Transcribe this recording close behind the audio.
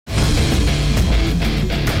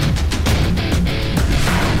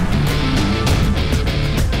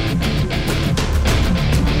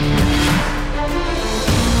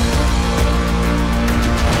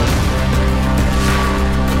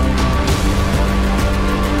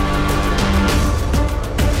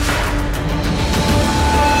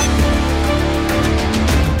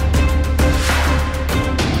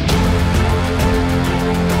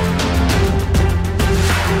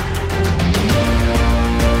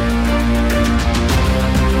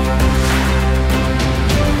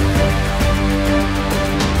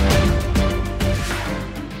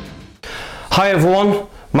Hi everyone,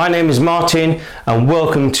 my name is Martin and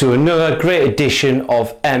welcome to another great edition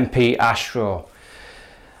of MP Astro.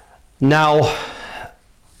 Now,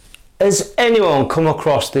 has anyone come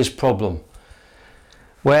across this problem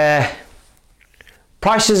where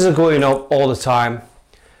prices are going up all the time?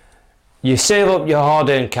 You save up your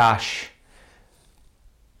hard-earned cash,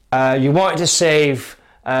 you want to save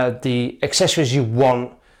the accessories you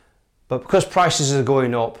want, but because prices are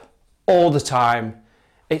going up all the time,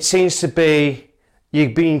 it seems to be you're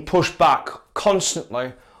being pushed back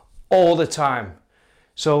constantly all the time.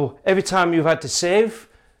 So every time you've had to save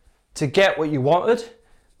to get what you wanted,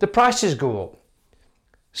 the prices go up.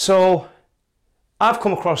 So I've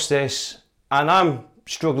come across this and I'm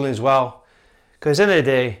struggling as well, because at the end of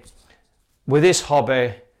the day, with this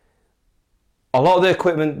hobby, a lot of the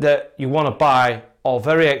equipment that you want to buy are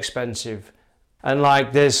very expensive, and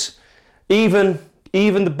like there's even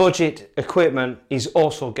the budget equipment is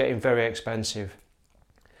also getting very expensive.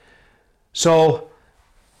 So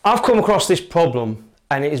I've come across this problem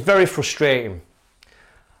and it is very frustrating.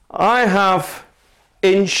 I have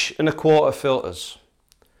 1.25" filters.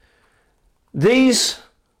 These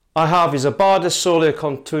I have is a Bada Solar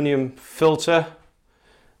Continuum filter,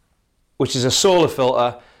 which is a solar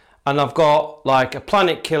filter, and I've got like a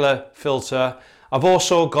Planet Killer filter. I've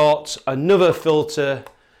also got another filter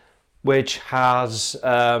which has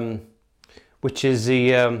which is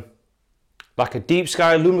the like a deep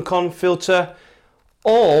sky Lumicon filter.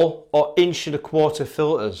 All are 1.25"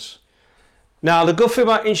 filters. Now the good thing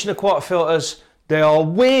about 1.25" filters, they are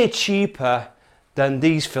way cheaper than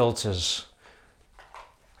these filters.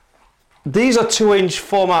 These are 2-inch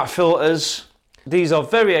format filters. These are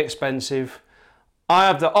very expensive. I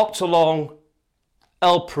have the Optolong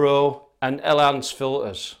L Pro and L Enhance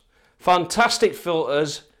filters. Fantastic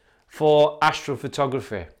filters for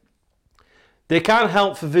astrophotography. They can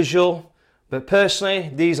help for visual, but personally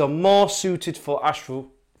these are more suited for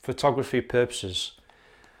astrophotography purposes.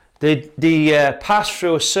 They pass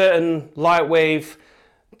through a certain light wave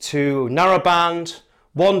to narrowband.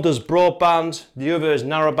 One does broadband, the other is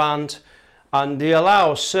narrowband, and they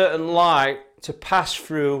allow certain light to pass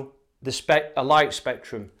through a light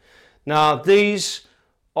spectrum. Now these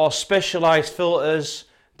are specialized filters.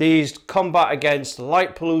 These combat against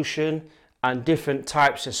light pollution and different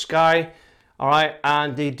types of sky, all right,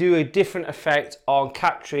 and they do a different effect on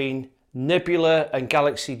capturing nebula and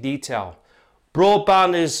galaxy detail.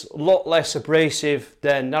 Broadband is a lot less abrasive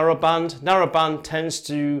than narrowband. Narrowband tends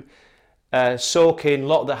to soak in a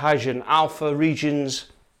lot of the hydrogen alpha regions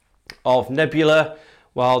of nebula,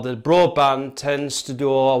 while the broadband tends to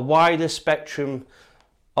do a wider spectrum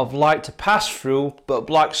of light to pass through, but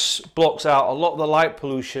blocks out a lot of the light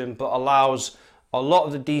pollution, but allows a lot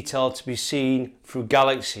of the detail to be seen through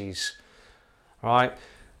galaxies. All right,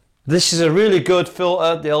 this is a really good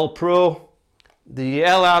filter, the L Pro. The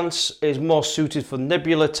L Enhance is more suited for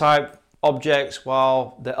nebula type objects,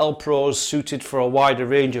 while the L Pro is suited for a wider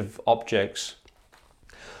range of objects.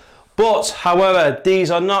 But however, these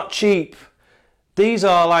are not cheap. These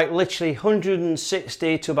are like literally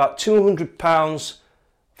 160 to about £200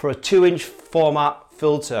 for a 2-inch format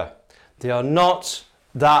filter. They are not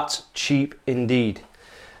that cheap indeed.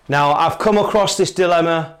 Now I've come across this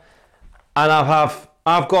dilemma, and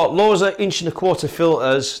I've got loads of 1.25"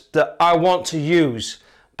 filters that I want to use,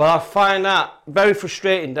 but I find that very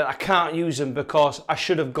frustrating that I can't use them because I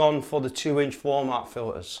should have gone for the 2-inch format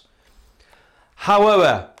filters.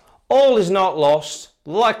 However, all is not lost.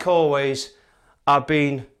 Like always, I've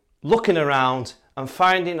been looking around and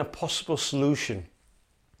finding a possible solution.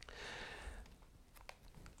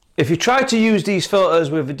 If you try to use these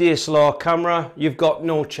filters with a DSLR camera, you've got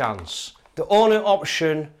no chance. The only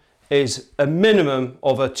option is a minimum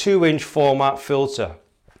of a 2-inch format filter.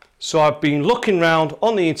 So I've been looking around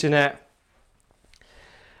on the internet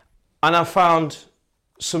and I've found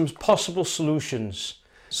some possible solutions.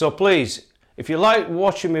 So please, if you like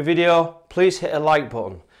watching my video, please hit a like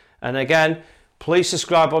button. And again, please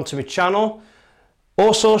subscribe onto my channel.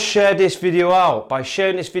 Also share this video out. By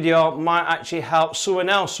sharing this video out might actually help someone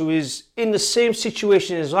else who is in the same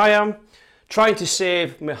situation as I am, trying to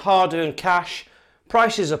save my hard-earned cash.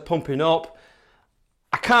 Prices are pumping up.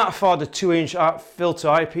 I can't afford the 2-inch filter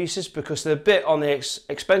eyepieces because they're a bit on the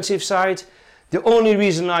expensive side. The only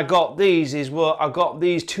reason I got these is I got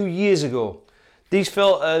these 2 years ago. These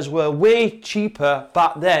filters were way cheaper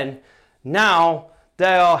back then. Now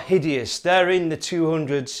they are hideous. They're in the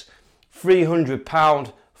 200s,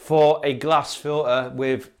 £300 for a glass filter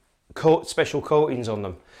with special coatings on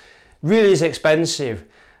them. Really is expensive.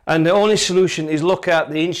 And the only solution is look at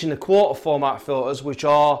the 1.25" format filters, which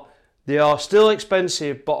are They are still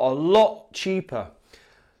expensive, but a lot cheaper.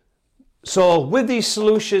 So with these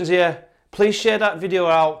solutions here, please share that video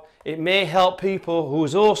out. It may help people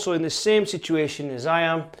who's also in the same situation as I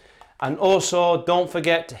am. And also don't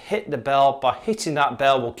forget to hit the bell. By hitting that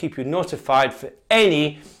bell will keep you notified for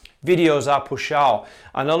any videos I push out.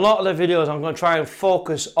 And a lot of the videos I'm going to try and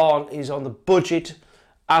focus on is on the budget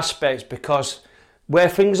aspects, because where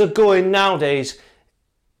things are going nowadays,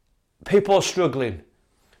 people are struggling.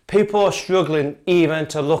 People are struggling even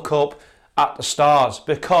to look up at the stars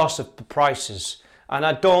because of the prices. And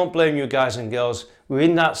I don't blame you guys and girls. We're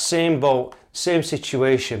in that same boat, same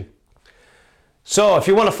situation. So if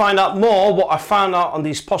you want to find out more what I found out on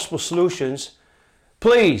these possible solutions,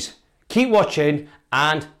 please keep watching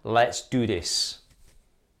and let's do this.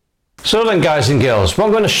 So then guys and girls, what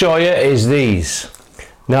I'm going to show you is these.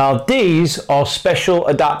 Now these are special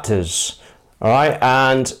adapters, alright,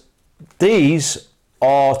 and these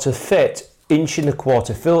are to fit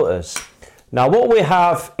 1.25" filters. Now what we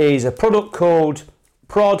have is a product code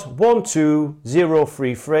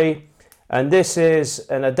PROD12033, and this is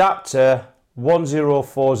an adapter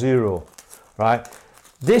 1040, right?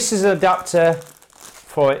 This is an adapter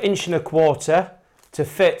for 1.25" to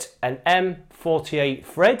fit an M48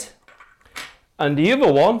 thread, and the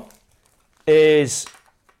other one is,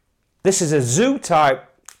 this is a ZWO type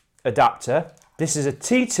adapter. This is a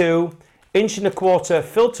T2 1.25"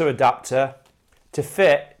 filter adapter to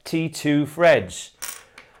fit T2 threads.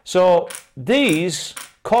 So these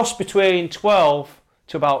cost between 12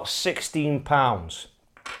 to about £16.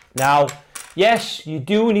 Now, yes, you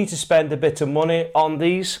do need to spend a bit of money on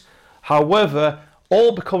these. However,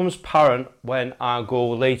 all becomes apparent when I go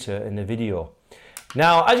later in the video.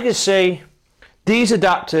 Now, as you can see, these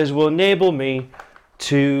adapters will enable me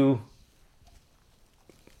to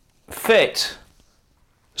fit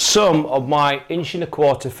some of my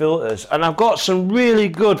 1.25" filters, and I've got some really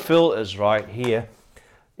good filters right here.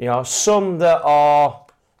 You know, some that are,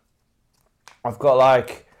 I've got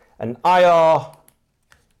like an IR,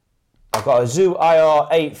 I've got a ZWO IR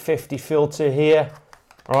 850 filter here,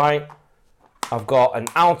 right? I've got an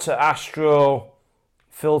outer Astro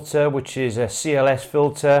filter, which is a CLS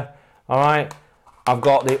filter, all right? I've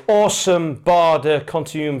got the awesome Barda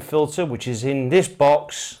Continuum filter, which is in this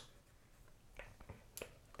box,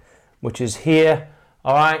 which is here,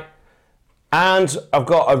 all right? And I've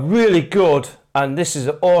got a really good, and this is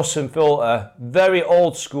an awesome filter, very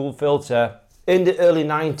old school filter, in the early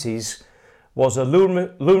 90s, was a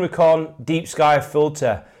Nikon Deep Sky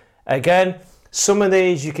filter. Again, some of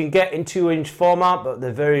these you can get in 2" format, but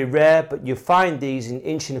they're very rare, but you find these in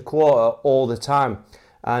 1.25" all the time.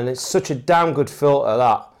 And it's such a damn good filter,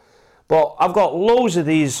 that. But I've got loads of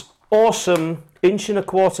these awesome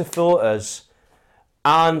 1.25" filters,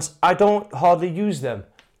 and I don't hardly use them,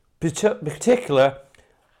 particular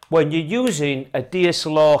when you're using a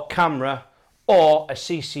DSLR camera or a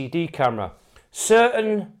CCD camera.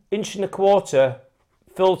 Certain 1.25"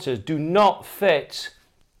 filters do not fit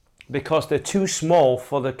because they're too small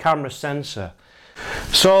for the camera sensor.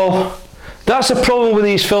 So that's the problem with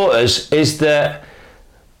these filters, is that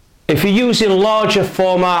if you're using larger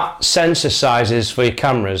format sensor sizes for your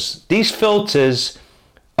cameras, these filters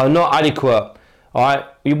are not adequate. All right,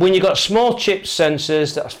 when you've got small chip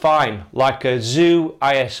sensors, that's fine, like a ZWO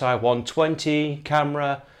ISI 120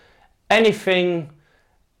 camera, anything,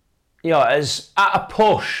 you know, as at a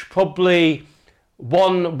push, probably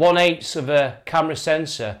 1/8 of a camera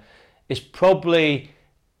sensor is probably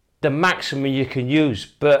the maximum you can use.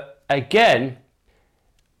 But again,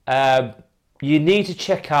 you need to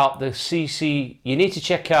check out the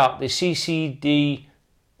CCD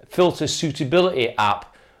filter suitability app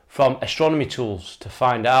from Astronomy Tools to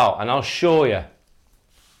find out, and I'll show you.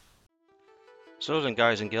 So then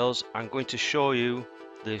guys and girls, I'm going to show you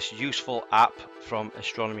this useful app from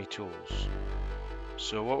Astronomy Tools.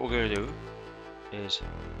 So what we're going to do is,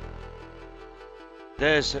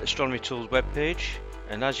 there's the Astronomy Tools webpage,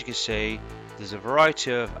 and as you can see, there's a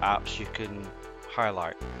variety of apps you can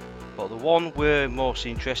highlight, but the one we're most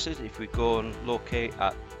interested, if we go and locate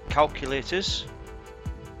at calculators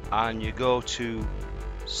and you go to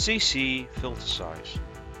CC filter size.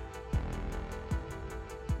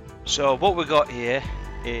 So what we got here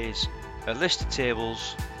is a list of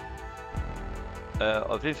tables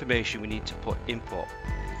of information we need to put input.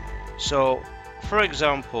 So for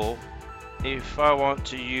example, if I want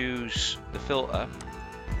to use the filter,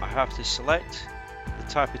 I have to select the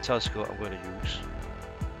type of telescope I'm going to use.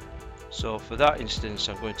 So for that instance,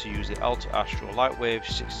 I'm going to use the Alta Astro Lightwave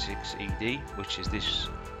 66 ED, which is this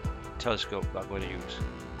telescope that I'm going to use.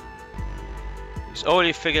 It's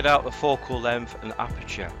already figured out the focal length and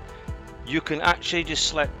aperture. you can actually just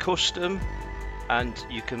select custom and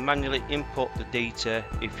you can manually input the data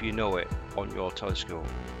if you know it on your telescope.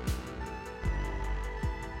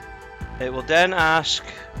 It will then ask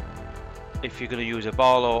if you're going to use a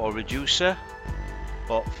Barlow or reducer,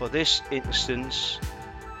 but for this instance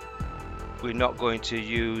we're not going to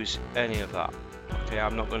use any of that. Okay,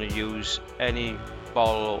 I'm not going to use any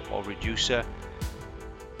Barlow or reducer.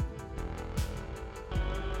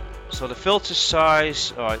 So the filter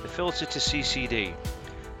size, alright, the filter to CCD.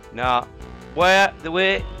 Now the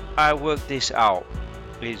way I work this out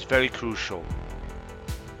is very crucial.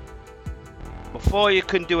 Before you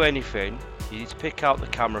can do anything, you need to pick out the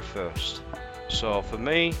camera first. So for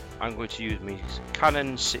me, I'm going to use my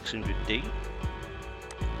Canon 600D.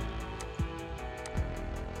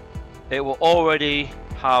 It will already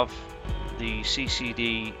have the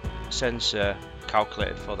CCD sensor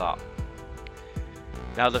calculated for that.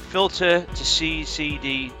 Now the filter to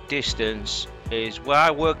CCD distance is where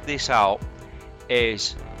I work this out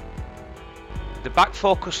is the back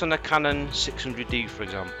focus on the Canon 600D, for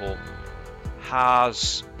example,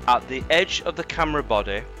 has at the edge of the camera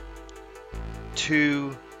body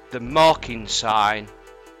to the marking sign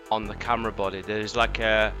on the camera body, there's like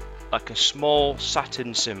a small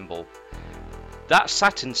Saturn symbol. That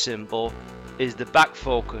Saturn symbol is the back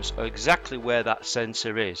focus, or exactly where that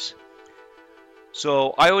sensor is.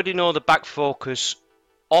 So I already know the back focus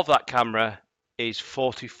of that camera is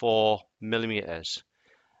 44mm.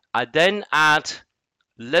 I then add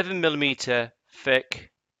 11mm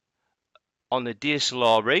thick on the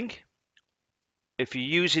DSLR ring. If you're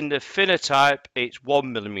using the thinner type, it's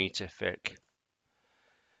 1mm thick.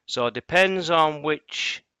 So it depends on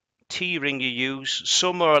which T-ring you use.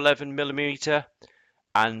 Some are 11mm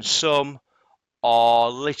and some are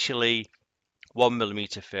literally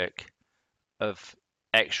 1mm thick of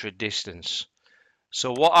extra distance.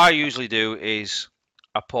 So what I usually do is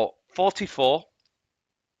I put 44,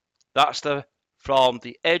 that's from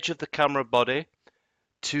the edge of the camera body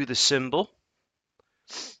to the symbol.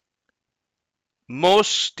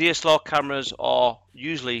 Most DSLR cameras are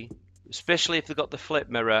usually, especially if they've got the flip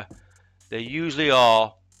mirror, they usually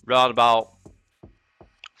are around about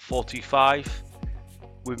 45.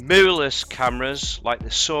 With mirrorless cameras like the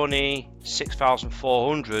Sony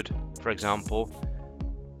 6400, for example,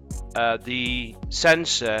 the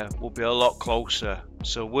sensor will be a lot closer.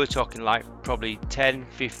 So we're talking like probably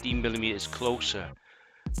 10-15mm closer.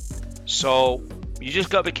 So you just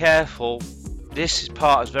got to be careful. This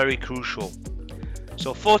part is very crucial.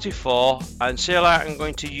 So 44, and say like I'm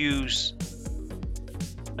going to use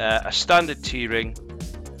a standard T-ring.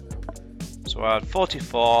 So I add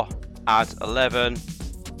 44, add 11,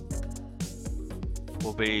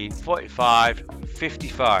 will be 45,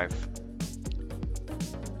 55.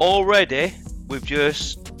 Already with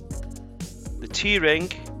just the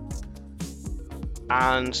T-ring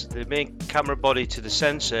and the main camera body to the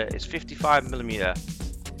sensor is 55mm.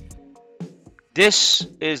 This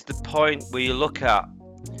is the point where you look at.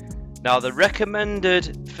 Now the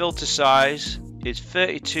recommended filter size is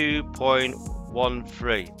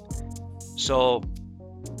 32.13. So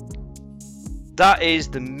that is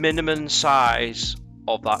the minimum size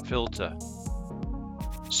of that filter.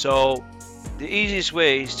 So the easiest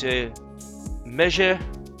way is to measure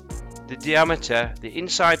the diameter, the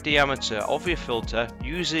inside diameter of your filter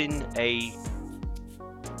using a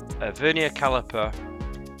vernier caliper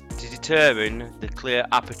to determine the clear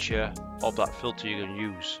aperture of that filter you're going to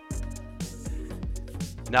use.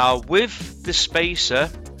 Now with the spacer,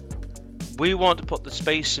 we want to put the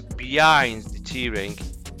spacer behind the T-ring,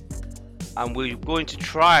 and we're going to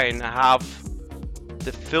try and have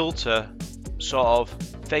the filter sort of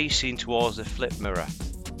facing towards the flip mirror.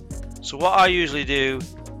 So what I usually do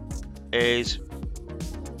is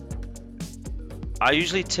what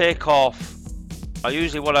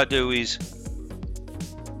I do is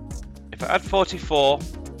if I add 44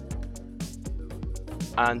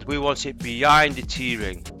 and we want it behind the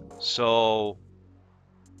T-ring, so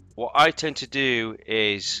what I tend to do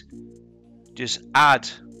is just add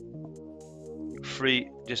 3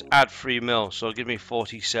 mil, so it'll give me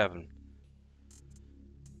 47.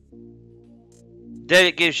 Then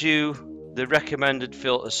it gives you the recommended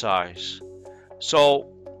filter size. So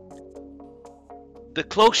the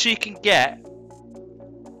closer you can get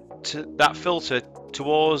to that filter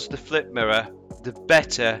towards the flip mirror, the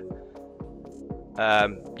better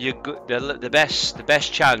the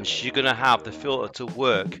best chance you're going to have the filter to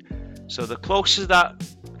work. So the closer that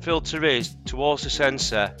filter is towards the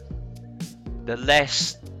sensor, the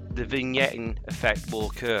less the vignetting effect will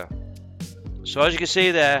occur. So as you can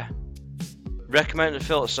see there, recommended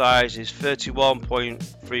filter size is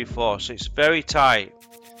 31.34, so it's very tight.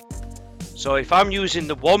 So if I'm using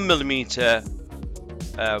the 1mm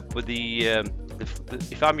with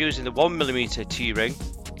if I'm using the 1mm T-ring,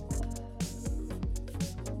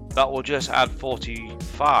 that will just add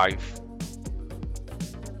 45.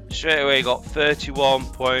 Straight away got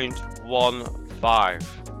 31.15.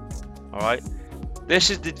 Alright, this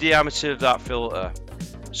is the diameter of that filter.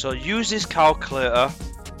 So use this calculator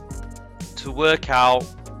to work out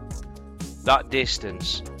that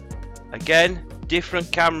distance. Again,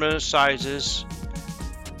 different camera sizes.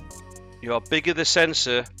 Your bigger the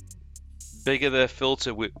sensor, bigger the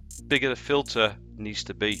filter needs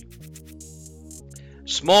to be.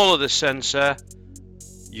 Smaller the sensor,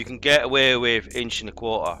 you can get away with 1.25 inches.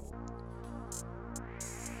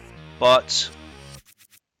 But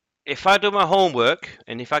if I do my homework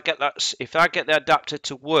and if I get the adapter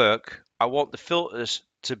to work, I want the filters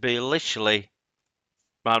to be literally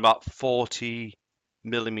around about 40mm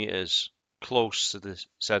close to the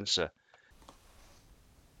sensor.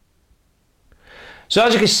 So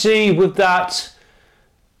as you can see with that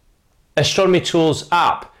Astronomy Tools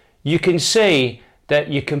app, you can see that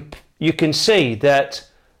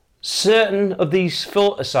certain of these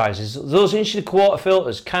filter sizes, those 1.25 inch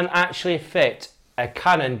filters, can actually fit a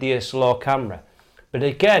Canon DSLR camera. But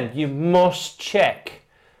again, you must check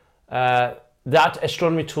that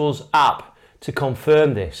Astronomy Tools app to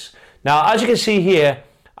confirm this. Now, as you can see here,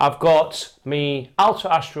 I've got my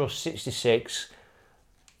Astro 66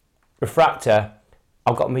 refractor,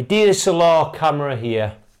 I've got my DSLR camera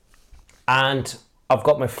here, and I've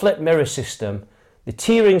got my flip mirror system. The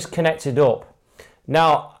T-ring's connected up.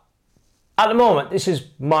 Now, at the moment, this is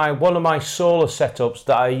one of my solar setups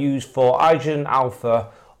that I use for hydrogen alpha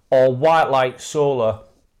or white light solar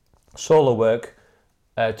work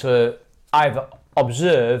to either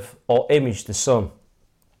observe or image the sun.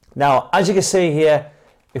 Now, as you can see here,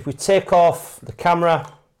 if we take off the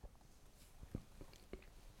camera,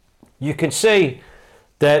 you can see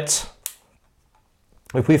that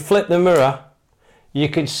if we flip the mirror, you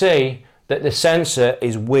can see that the sensor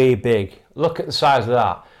is way big. Look at the size of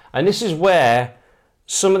that. And this is where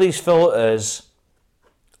some of these filters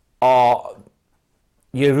are,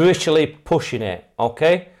 you're literally pushing it,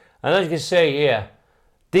 okay? And as you can see here,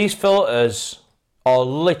 these filters are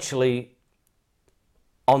literally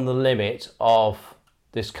on the limit of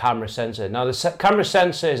this camera sensor. Now the camera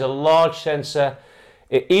sensor is a large sensor,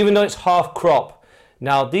 even though it's half crop.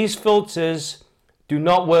 Now these filters do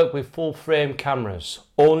not work with full frame cameras,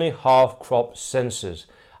 only half crop sensors.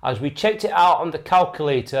 As we checked it out on the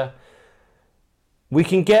calculator, we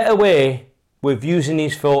can get away with using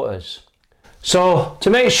these filters. So to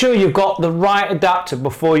make sure you've got the right adapter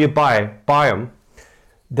before you buy them,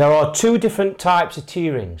 there are two different types of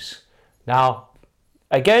T-rings. Now,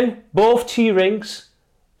 again, both T-rings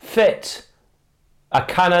fit a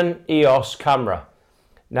Canon EOS camera.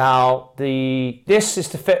 Now, this is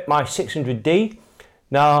to fit my 600D.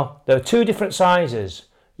 Now, there are two different sizes.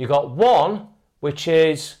 You've got one, which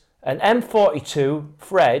is an M42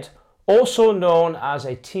 Fred, also known as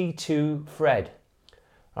a T2 Fred.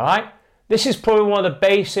 All right, this is probably one of the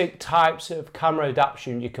basic types of camera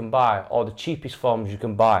adaptation you can buy, or the cheapest forms you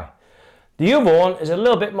can buy. The other one is a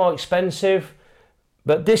little bit more expensive,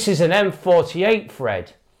 but this is an M48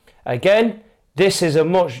 Fred. Again, this is a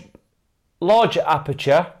much larger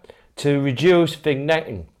aperture to reduce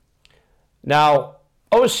vignetting. Now,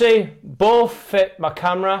 obviously, both fit my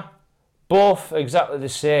camera, both exactly the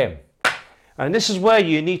same. And this is where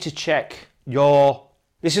you need to check your,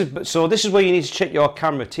 this is where you need to check your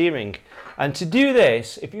camera T-ring. And to do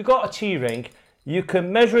this, if you've got a T-ring, you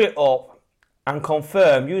can measure it up and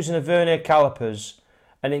confirm using a vernier calipers,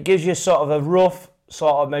 and it gives you sort of a rough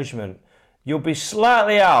sort of measurement. You'll be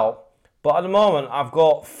slightly out, but at the moment I've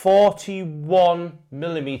got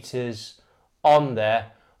 41mm on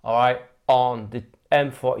there, all right, on the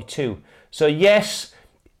M42. So yes,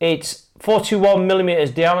 it's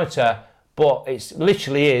 41mm diameter, but it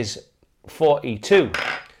literally is 42.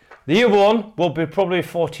 The other one will be probably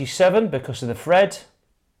 47 because of the Fred.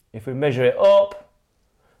 If we measure it up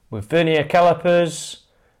with vernier calipers,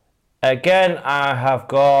 again I have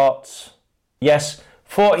got, yes,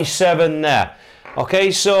 47 there.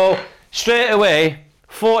 Okay, so straight away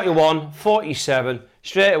 41, 47,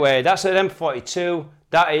 straight away that's an M42,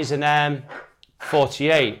 that is an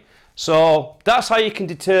M48. So that's how you can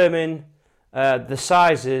determine the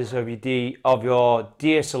sizes of your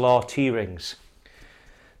DSLR T-rings.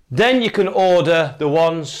 Then you can order the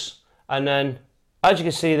ones, and then as you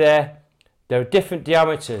can see there, there are different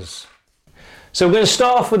diameters. So we're going to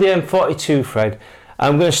start off with the M42 Fred.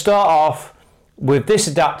 I'm going to start off with this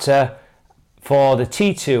adapter for the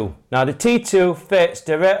T2. Now the T2 fits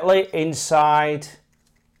directly inside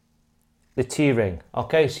the T-ring.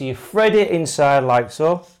 Okay, so you thread it inside like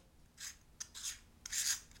so.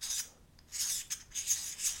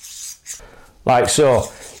 Like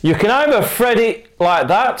so. You can either thread it like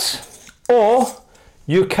that, or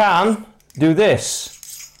you can do this.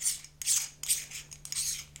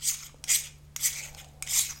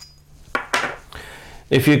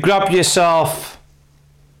 If you grab yourself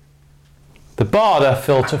the Barda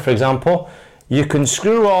filter, for example, you can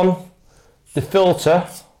screw on the filter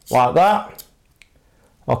like that,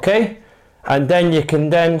 okay, and then you can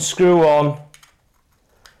then screw on.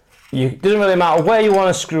 It doesn't really matter where you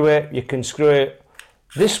want to screw it. You can screw it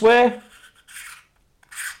this way,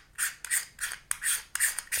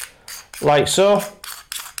 like so,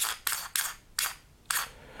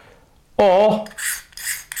 or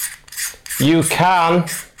you can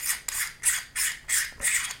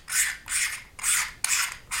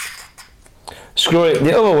screw it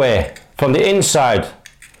the other way from the inside.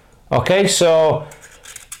 Okay, so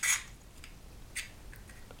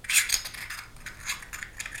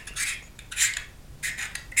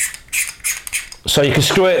you can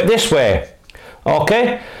screw it this way.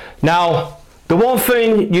 Okay, now the one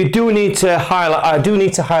thing you do need to highlight, I do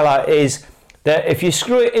need to highlight, is that if you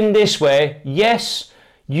screw it in this way, yes,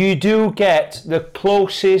 you do get the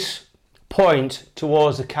closest point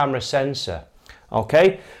towards the camera sensor.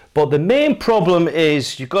 Okay, but the main problem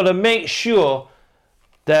is you've got to make sure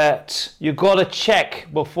that you've got to check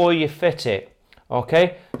before you fit it.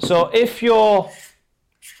 Okay, so if you're,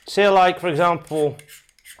 say like for example,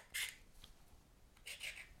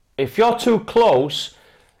 if you're too close,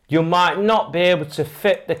 you might not be able to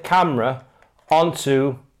fit the camera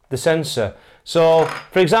onto the sensor. So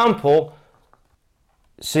for example,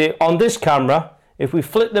 see on this camera, if we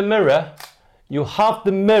flip the mirror, you have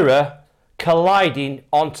the mirror colliding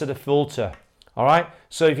onto the filter. All right,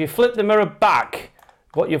 so if you flip the mirror back,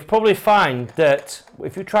 what you'll probably find that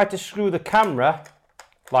if you try to screw the camera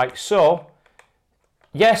like so,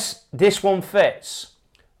 yes, this one fits.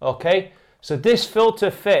 Okay, so this filter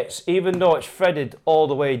fits even though it's threaded all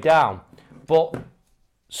the way down, but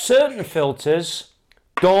certain filters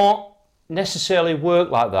don't necessarily work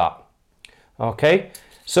like that. Okay,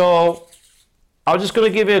 so I'm just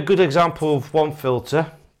going to give you a good example of one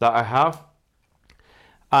filter that I have,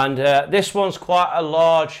 and this one's quite a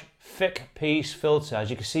large thick piece filter. As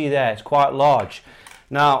you can see there, it's quite large.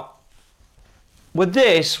 Now with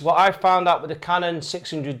this, what I found out with the Canon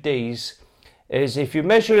 600Ds is if you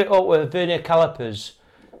measure it up with vernier calipers,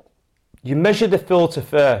 you measure the filter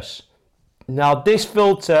first. Now this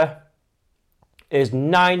filter is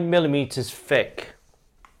 9mm thick.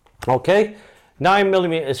 Okay,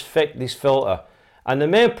 9mm thick, this filter. And the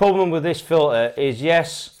main problem with this filter is,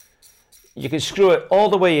 yes, you can screw it all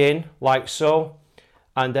the way in like so,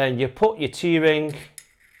 and then you put your T-ring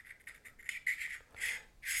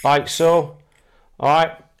like so. All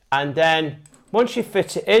right, and then once you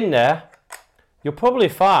fit it in there, you'll probably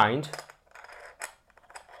find,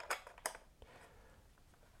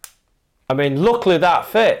 I mean, luckily that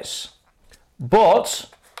fits, but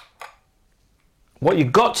what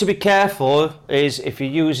you've got to be careful is if you're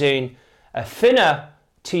using a thinner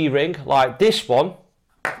T-ring like this one.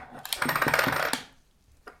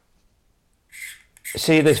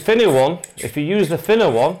 See this thinner one, if you use the thinner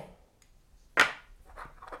one,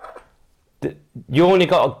 you only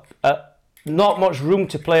got not much room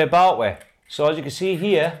to play about with. So as you can see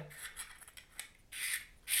here,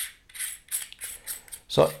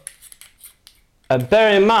 so, and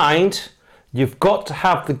bear in mind, you've got to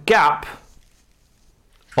have the gap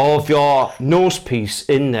of your nose piece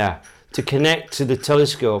in there to connect to the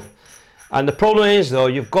telescope. And the problem is though,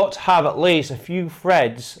 you've got to have at least a few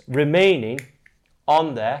threads remaining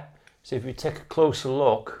on there. So if you take a closer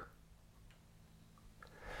look,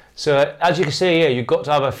 so as you can see here, you've got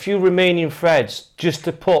to have a few remaining threads just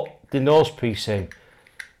to put the nose piece in.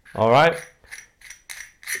 All right,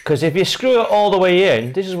 because if you screw it all the way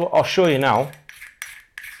in, this is what I'll show you now.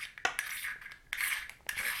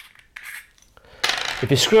 If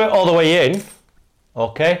you screw it all the way in,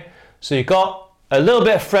 okay, so you've got a little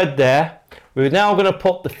bit of thread there. We're now going to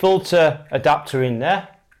put the filter adapter in there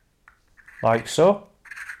like so.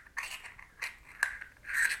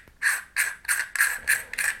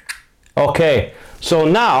 Okay, so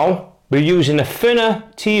now we're using a thinner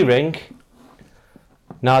T-ring.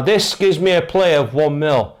 Now this gives me a play of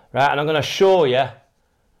 1mm, right? And I'm going to show you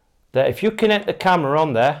that if you connect the camera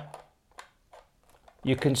on there,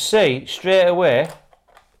 you can see straight away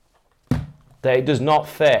that it does not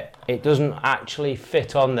fit. It doesn't actually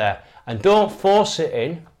fit on there. and don't force it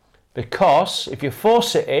in, because if you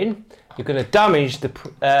force it in, you're going to damage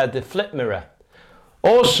the flip mirror.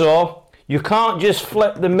 Also, you can't just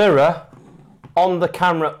flip the mirror on the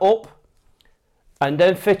camera up and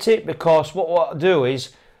then fit it, because what I'll do is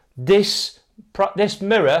this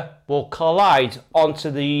mirror will collide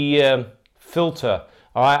onto the filter,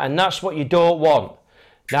 all right, and that's what you don't want.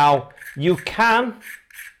 Now you can,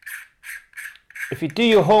 if you do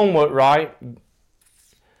your homework right,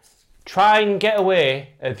 try and get away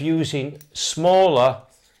of using smaller,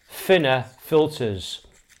 thinner filters,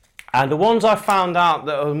 and the ones I found out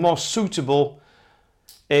that are more suitable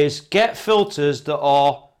is get filters that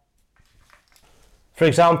are, for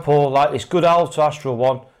example, like this good Astro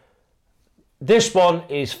one. This one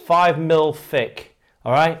is 5mm thick,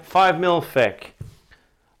 all right, 5mm thick.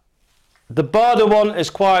 The Bardo one is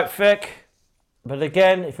quite thick, but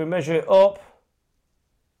again, if we measure it up,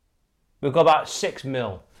 we've got about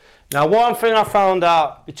 6mm. Now, one thing I found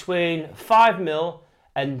out, between 5mm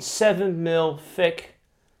and 7mm thick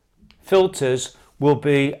filters will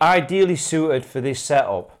be ideally suited for this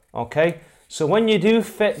setup, okay? So when you do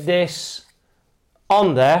fit this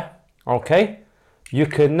on there, okay, you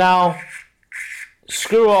can now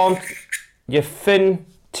screw on your thin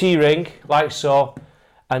T-ring like so,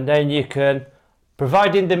 and then you can,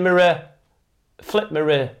 providing the flip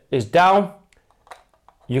mirror is down,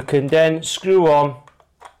 you can then screw on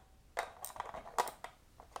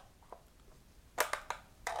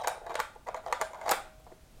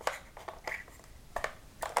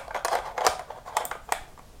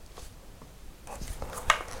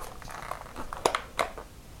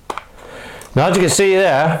now, as you can see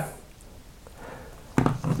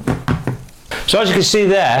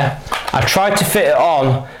there, I tried to fit it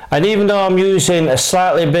on, and even though I'm using a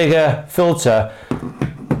slightly bigger filter,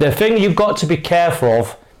 the thing you've got to be careful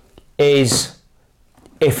of is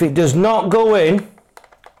if it does not go in,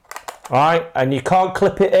 right, and you can't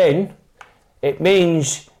clip it in, it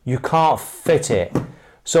means you can't fit it.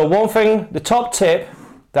 So one thing, the top tip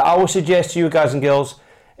that I would suggest to you guys and girls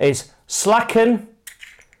is slacken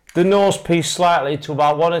the nose piece slightly to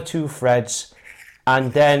about 1 or 2 threads,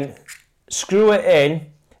 and then screw it in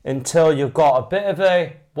until you've got a bit of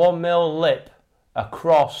a 1mm lip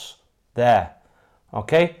across there,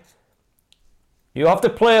 okay? You have to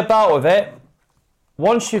play about with it.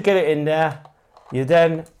 Once you get it in there, you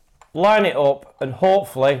then line it up, and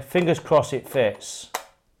hopefully, fingers crossed, it fits.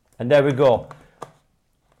 And there we go.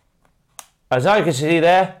 As I can see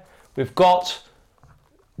there, we've got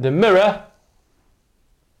the mirror,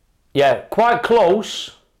 yeah, quite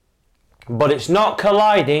close, but it's not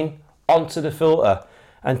colliding onto the filter.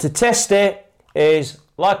 And to test it is,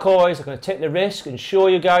 like always, I'm going to take the risk and show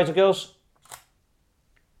you guys and girls.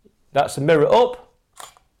 That's the mirror up,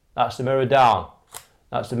 that's the mirror down,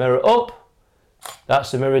 that's the mirror up,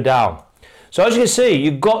 that's the mirror down. So as you can see,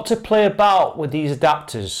 you've got to play about with these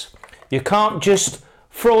adapters. You can't just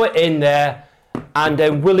throw it in there and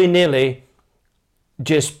then willy-nilly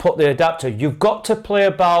just put the adapter. You've got to play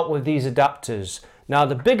about with these adapters. Now,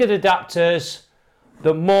 the bigger the adapters,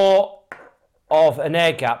 the more of an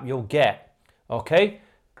air gap you'll get, okay?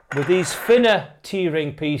 With these thinner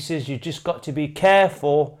T-ring pieces, you just got to be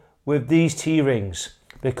careful with these T-rings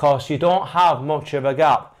because you don't have much of a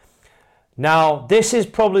gap. Now, this is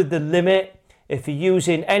probably the limit. If you're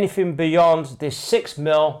using anything beyond this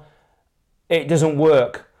 6mm, it doesn't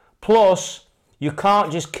work. Plus, you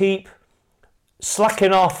can't just keep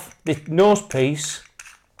slacking off the nose piece.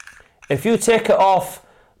 If you take it off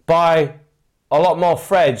by a lot more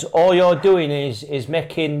threads, all you're doing is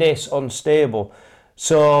making this unstable.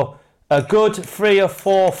 So a good 3 or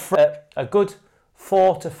 4 a good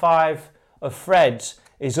 4 to 5 of threads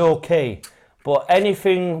is okay, but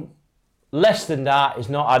anything less than that is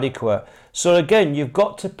not adequate. So again, you've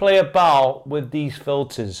got to play about with these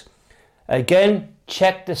filters. Again,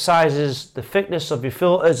 check the sizes, the thickness of your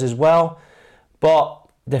filters as well. But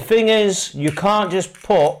the thing is, you can't just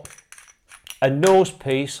put a nose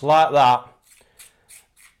piece like that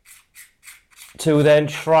to then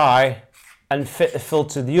try and fit the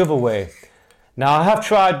filter the other way. Now, I have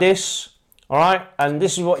tried this, all right, and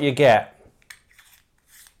this is what you get.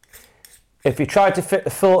 If you try to fit the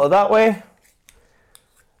filter that way,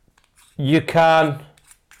 you can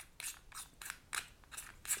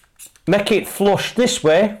make it flush this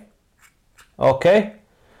way, okay?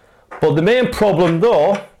 But the main problem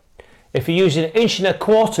though, if you're using an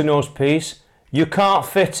 1.25" nose piece, you can't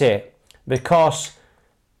fit it because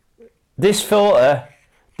this filter,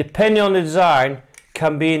 depending on the design,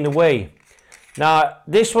 can be in the way. Now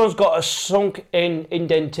this one's got a sunk in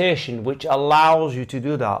indentation which allows you to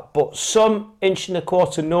do that, but some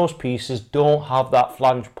 1.25" nose pieces don't have that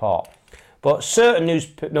flange part, but certain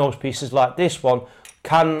nose pieces like this one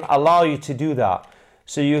can allow you to do that,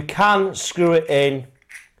 so you can screw it in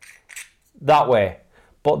that way.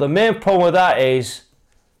 But the main problem with that is,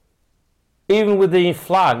 even with the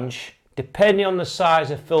flange, depending on the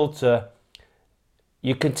size of filter,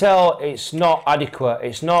 you can tell it's not adequate,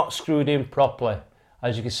 it's not screwed in properly,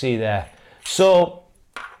 as you can see there. So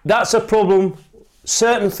that's a problem.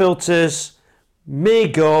 Certain filters may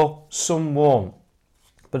go, some won't.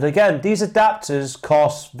 But again, these adapters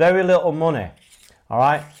cost very little money. All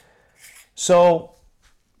right. So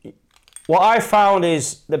what I found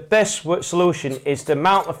is the best solution is to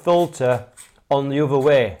mount the filter on the other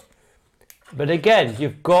way. But again,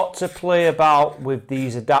 you've got to play about with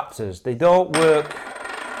these adapters. They don't work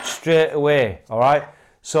straight away, all right?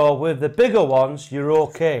 So with the bigger ones, you're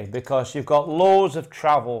okay because you've got loads of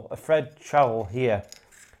travel, a thread travel here.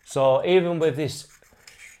 So even with this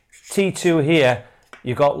T2 here,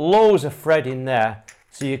 you've got loads of thread in there.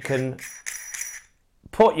 So you can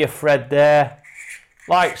put your thread there,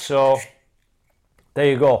 like so. There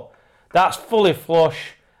you go. That's fully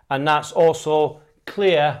flush, and that's also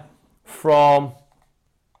clear from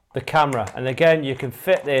the camera. And again, you can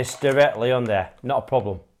fit this directly on there, not a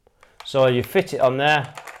problem. So you fit it on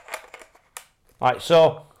there, like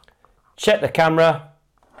so. Check the camera,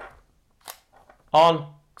 on,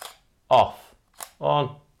 off,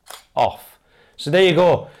 on, off. So there you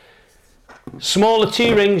go. Smaller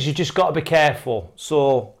T-rings, you just got to be careful.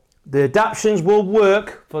 So the adaptions will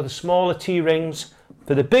work for the smaller T-rings.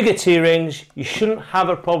 For the bigger T-rings, you shouldn't have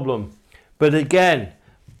a problem. But again,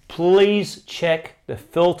 please check the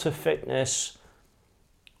filter thickness,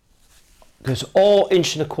 because all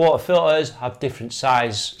 1.25" filters have different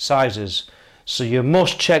sizes. So you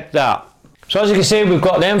must check that. So as you can see, we've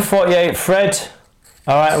got the M48 thread.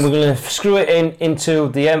 All right, and we're going to screw it into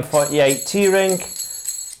the M48 T-ring.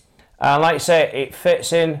 And like I say, it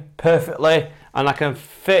fits in perfectly, and I can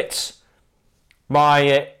fit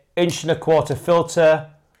my 1.25" filter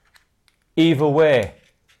either way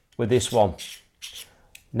with this one.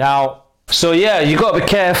 Now, so yeah, you've got to be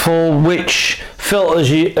careful which filters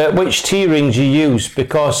which T-rings you use,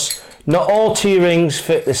 because not all T-rings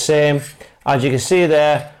fit the same. As you can see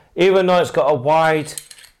there, even though it's got a wide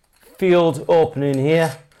field opening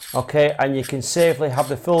here, okay, and you can safely have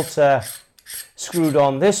the filter screwed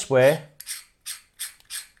on this way.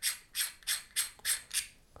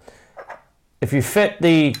 If you fit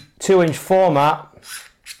the 2" format,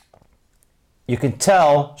 you can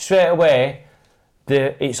tell straight away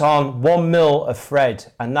that it's on 1mm of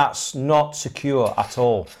thread, and that's not secure at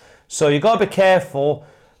all. So you've got to be careful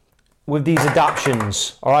with these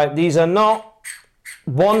adaptions. All right, these are not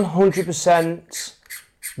 100%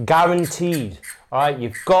 guaranteed. All right,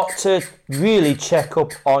 you've got to really check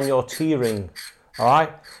up on your T-ring. All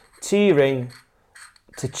right, T-ring,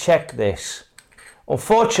 to check this.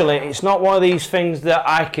 Unfortunately, it's not one of these things that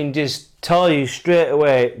I can just tell you straight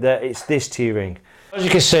away that it's this T-ring. As you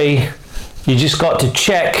can see, you just got to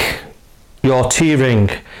check your T-ring.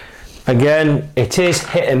 Again, it is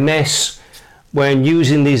hit and miss when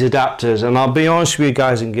using these adapters, and I'll be honest with you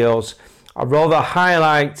guys and girls, I'd rather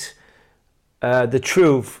highlight the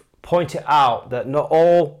truth, point it out that not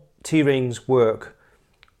all T-rings work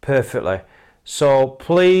perfectly. So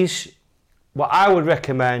please, what I would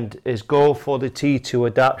recommend is go for the T2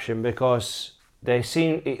 adaptation, because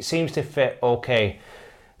it seems to fit okay.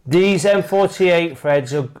 These M48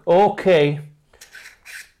 threads are okay.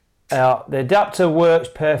 The adapter works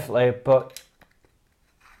perfectly, but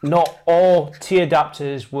not all T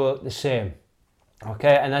adapters work the same.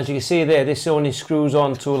 Okay, and as you can see there, this only screws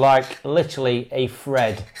on to like literally a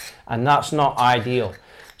thread, and that's not ideal.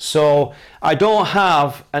 So I don't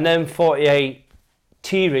have an M48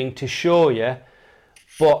 T-ring to show you,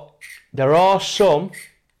 but there are some,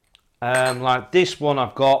 like this one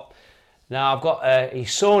I've got. Now I've got a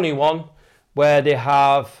Sony one where they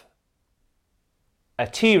have a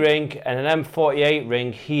T-ring and an M48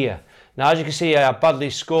 ring here. Now as you can see, I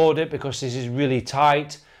badly scored it because this is really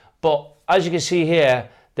tight, but as you can see here,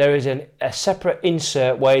 there is a separate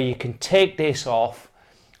insert where you can take this off,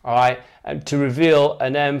 all right, and to reveal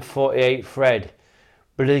an M48 thread.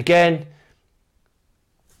 But again,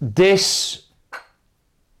 this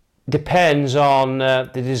depends on the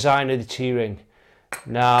design of the T-ring.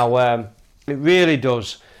 Now, it really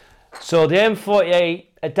does. So the M48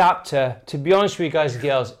 adapter, to be honest with you guys and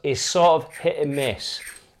girls, is sort of hit and miss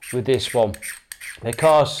with this one,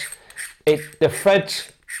 because the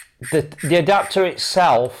adapter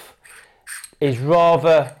itself is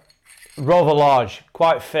rather large,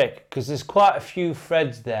 quite thick, because there's quite a few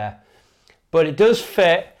threads there, but it does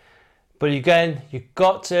fit. But again, you've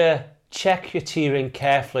got to check your T-ring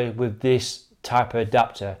carefully with this type of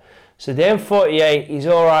adapter. So the M48 is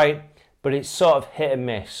alright, but it's sort of hit and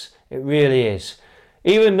miss. It really is.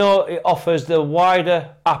 Even though it offers the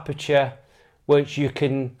wider aperture, which you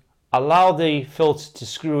can allow the filter to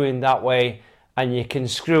screw in that way, and you can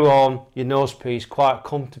screw on your nose piece quite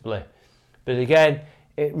comfortably. But again,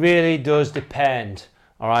 it really does depend.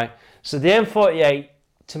 Alright, so the M48,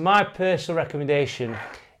 to my personal recommendation,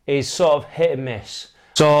 is sort of hit and miss.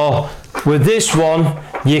 So with this one,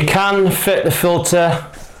 you can fit the filter,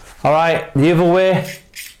 alright, the other way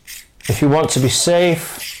if you want to be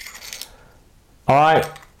safe. Alright,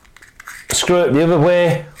 screw it the other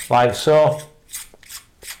way, like so.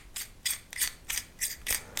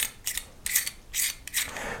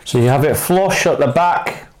 So you have it flush at the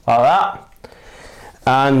back, like that.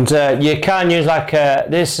 And you can use like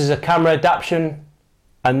this is a camera adaptation,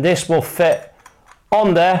 and this will fit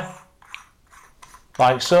on there,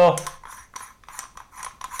 like so.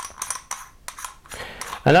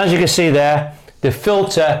 And as you can see there, the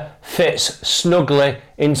filter fits snugly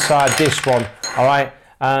inside this one, alright,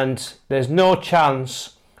 and there's no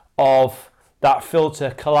chance of that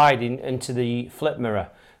filter colliding into the flip mirror.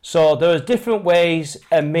 So there's different ways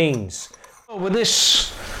and means. With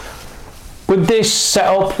this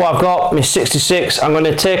setup, what I've got, my 66, I'm going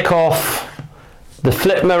to take off the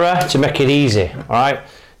flip mirror to make it easy. Alright,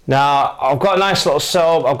 now I've got a nice little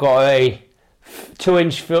setup. I've got a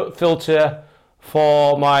 2-inch filter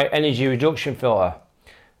for my energy reduction filter.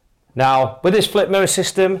 Now with this flip mirror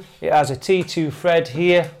system, it has a T2 thread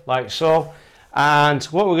here, like so, and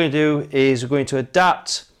what we're going to do is we're going to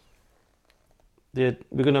adapt we're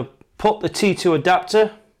going to put the T2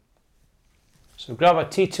 adapter. So grab a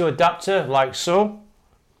T2 adapter like so.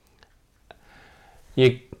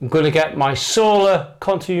 You're going to get my solar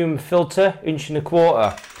continuum filter,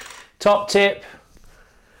 1.25 inch. Top tip,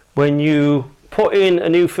 when you put in a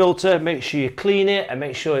new filter, make sure you clean it and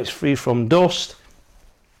make sure it's free from dust.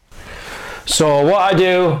 So what I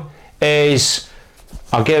do is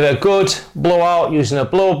I'll give it a good blowout using a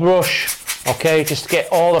blow brush, okay, just to get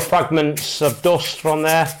all the fragments of dust from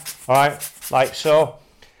there, alright, like so.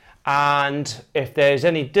 And if there's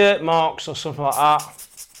any dirt marks or something like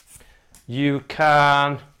that, you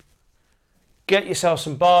can get yourself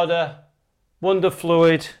some Barda, Wonder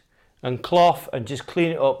fluid and cloth and just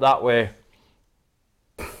clean it up that way.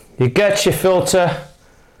 You get your filter,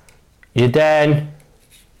 you then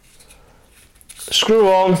screw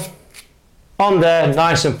on there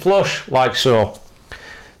nice and flush like so.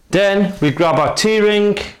 Then we grab our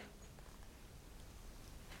T-ring.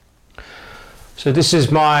 So this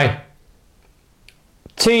is my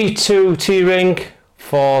T2 T-ring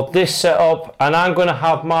for this setup, and I'm going to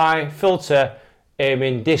have my filter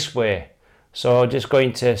aiming this way. So I'm just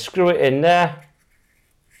going to screw it in there.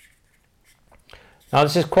 Now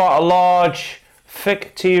this is quite a large,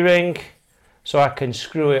 thick T-ring, so I can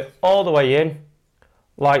screw it all the way in,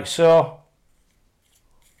 like so.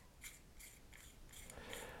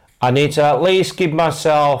 I need to at least give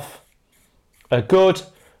myself a good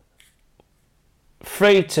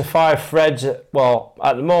 3 to 5 threads, well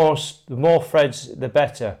at the most, the more threads the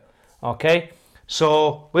better, okay.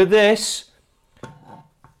 So with this,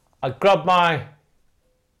 I grab my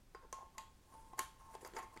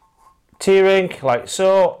T-ring like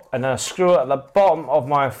so, and then I screw it at the bottom of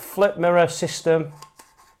my flip mirror system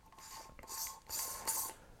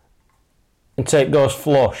until it goes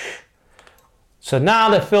flush. So now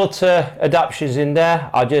the filter adaptation's in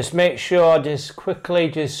there, I just make sure I just quickly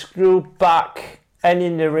just screw back any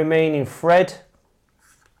of the remaining thread,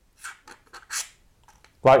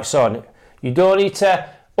 like so. You don't need to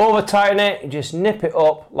over tighten it, you just nip it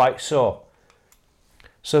up like so.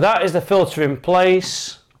 So that is the filter in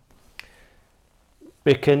place.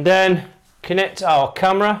 We can then connect our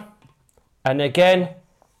camera and again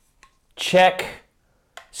check,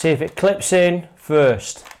 see if it clips in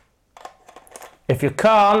first. If you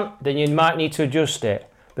can't, then you might need to adjust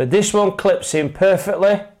it. But this one clips in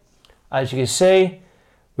perfectly. As you can see,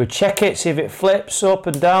 we check it, see if it flips up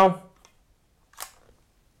and down.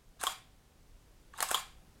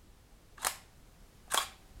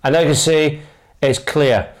 And as you can see, it's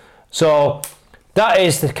clear. So that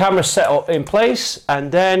is the camera setup in place,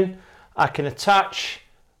 and then I can attach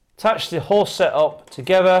the whole setup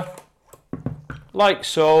together like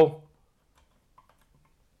so.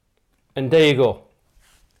 And there you go.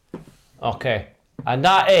 Okay, and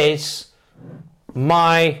that is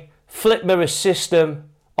my flip mirror system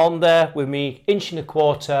on there with me 1.25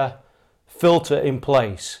 inch filter in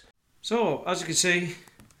place. So as you can see,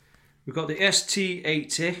 we've got the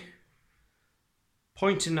ST80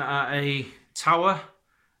 pointing at a tower,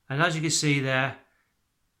 and as you can see there,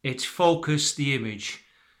 it's focused the image.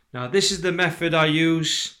 Now this is the method I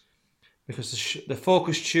use because the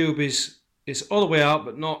focus tube is all the way out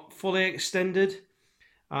but not fully extended,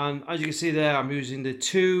 and as you can see there, I'm using the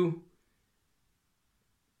 2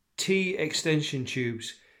 T extension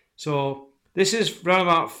tubes. So this is around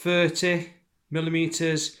about 30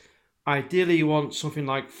 millimeters. Ideally you want something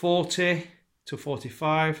like 40 to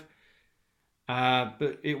 45,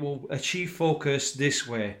 but it will achieve focus this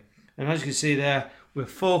way. And as you can see there, we're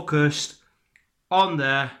focused on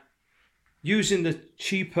there using the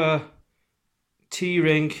cheaper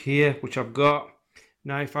T-ring here, which I've got.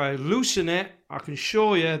 Now if I loosen it, I can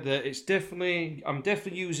show you that it's I'm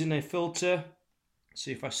definitely using a filter.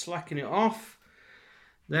 See if I slacken it off,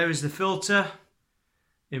 there is the filter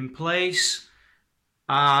in place,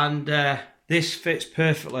 and this fits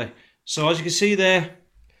perfectly. So as you can see there,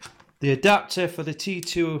 the adapter for the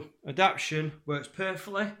T2 adaptation works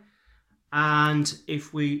perfectly, and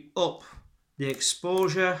if we up the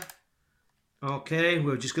exposure, okay,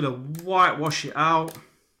 we're just going to whitewash it out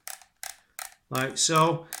like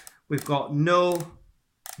so. We've got no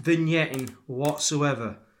vignetting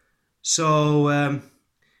whatsoever. So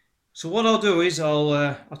so what I'll do is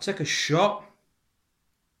I'll take a shot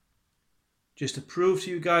just to prove to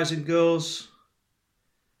you guys and girls.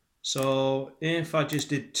 So if I just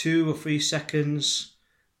did 2 or 3 seconds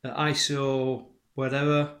at ISO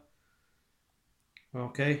whatever,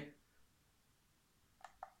 okay.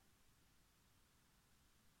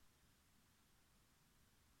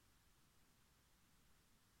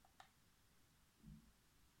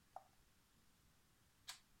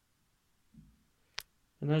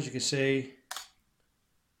 And as you can see,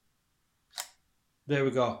 there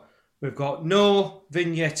we go. We've got no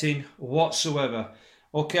vignetting whatsoever.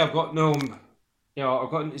 Okay, I've got no,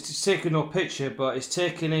 it's taking no picture, but it's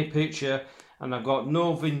taking a picture, and I've got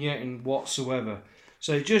no vignetting whatsoever.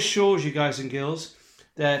 So it just shows you guys and girls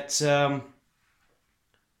that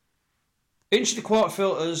inch and a quarter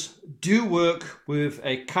filters do work with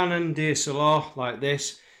a Canon DSLR like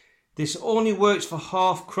this. This only works for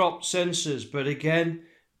half crop sensors, but again,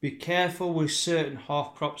 be careful with certain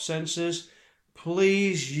half crop sensors.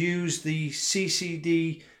 Please use the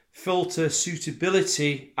CCD filter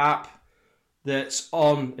suitability app that's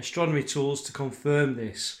on Astronomy Tools to confirm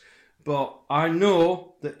this. But I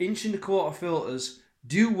know that inch and a quarter filters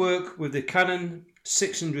do work with the Canon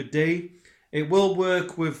 600D. It will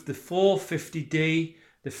work with the 450D,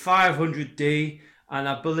 the 500D, and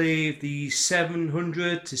I believe the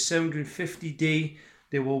 700 to 750D.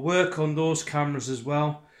 They will work on those cameras as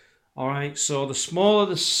well. Alright, so the smaller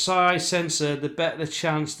the size sensor, the better the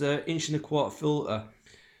chance the inch and a quarter filter.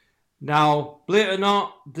 Now, believe it or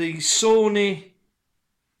not, the Sony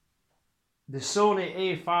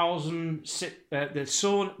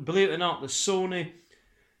A1000, believe it or not, the Sony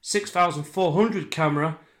 6400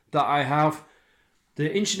 camera that I have, the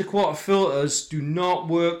inch and a quarter filters do not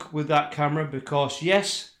work with that camera because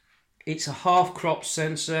yes, it's a half crop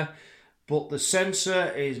sensor, but the sensor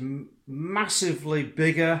is massively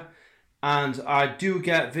bigger, and I do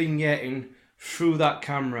get vignetting through that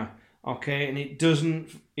camera, okay, and it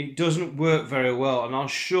doesn't work very well, and I'll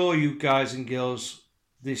show you guys and girls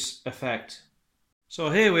this effect.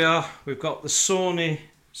 So here we are, we've got the Sony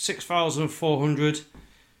 6400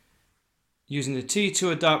 using the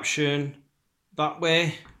T2 adaptation. That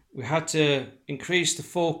way we had to increase the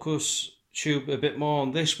focus tube a bit more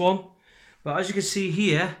on this one, but as you can see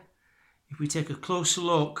here, if we take a closer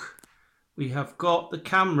look, we have got the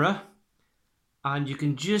camera, and you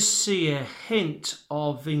can just see a hint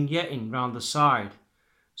of vignetting around the side.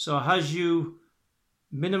 So as you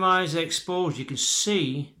minimize the exposure, you can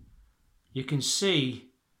see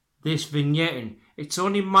this vignetting. It's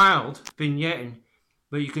only mild vignetting,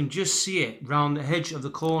 but you can just see it around the edge of the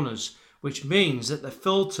corners, which means that the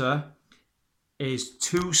filter is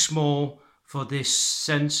too small for this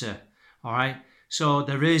sensor. All right, so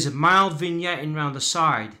there is a mild vignetting around the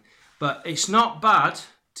side, but it's not bad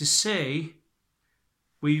to say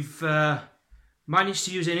we've managed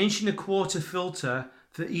to use an inch and a quarter filter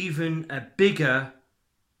for even a bigger,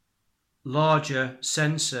 larger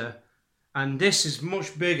sensor, and this is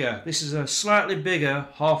much bigger. This is a slightly bigger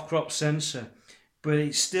half crop sensor, but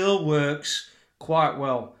it still works quite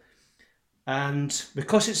well. And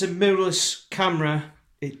because it's a mirrorless camera,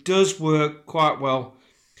 it does work quite well.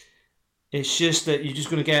 It's just that you're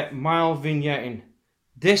just going to get mild vignetting.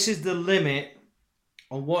 This is the limit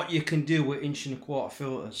on what you can do with inch and a quarter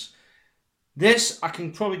filters. This I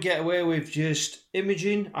can probably get away with just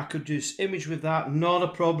imaging. I could just image with that, not a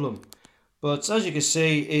problem. But as you can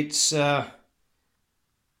see, it's only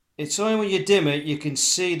when you dim it you can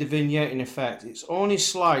see the vignetting effect. It's only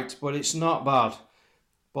slight, but it's not bad.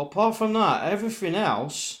 But apart from that, everything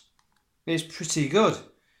else is pretty good.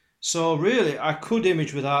 So really, I could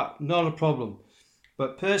image with that, not a problem.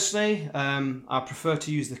 But personally, I prefer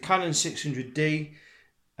to use the Canon 600D.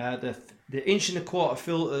 The 1.25"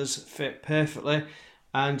 filters fit perfectly.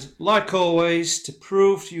 And like always, to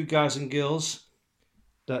prove to you guys and girls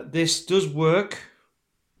that this does work,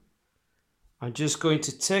 I'm just going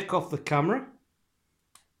to take off the camera.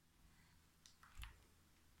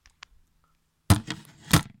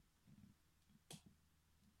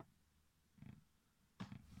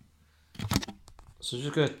 So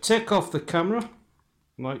just going to take off the camera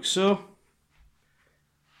like so,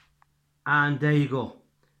 and there you go.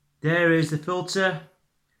 There is the filter.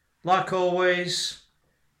 Like always,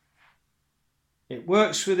 it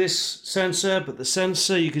works with this sensor, but the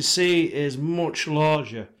sensor you can see is much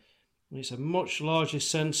larger. It's a much larger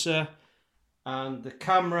sensor, and the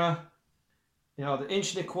camera, you know, the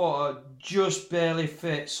 1.25" just barely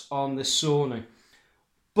fits on the Sony.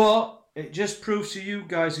 But it just proves to you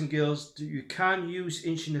guys and girls that you can use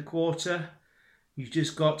 1.25". You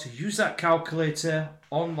just got to use that calculator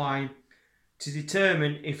online to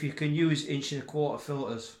determine if you can use 1.25"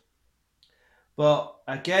 filters. But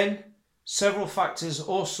again, several factors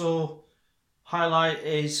also highlight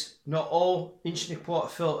is not all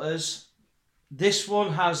 1.25" filters. This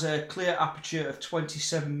one has a clear aperture of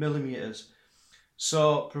 27mm.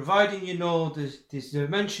 So providing you know the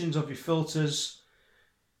dimensions of your filters,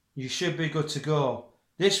 you should be good to go.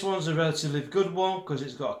 This one's a relatively good one because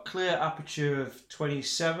it's got a clear aperture of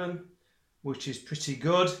 27, which is pretty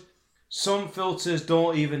good. Some filters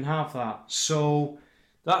don't even have that, so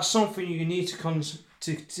that's something you need to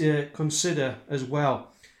consider as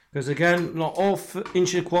well. Because again, not all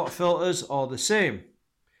 1.25" filters are the same.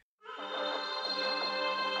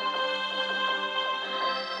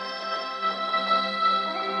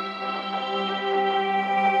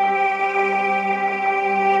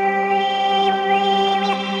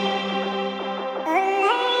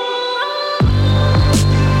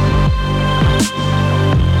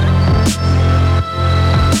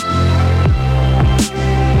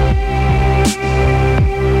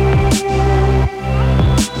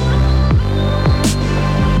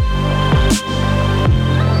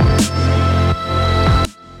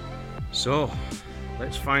 So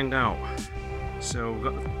let's find out. So we've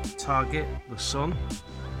got the target, the sun,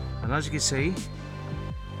 and as you can see,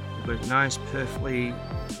 we've got it nice perfectly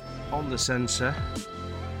on the sensor,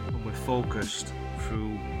 and we're focused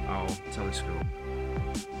through our telescope.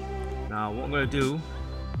 Now what I'm going to do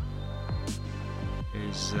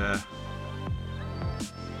is I'm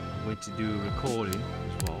going to do a recording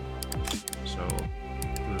as well. So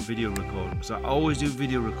do a video recording, because I always do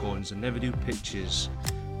video recordings, I never do pictures.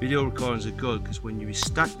 Video recordings are good because when you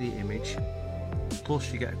stack the image,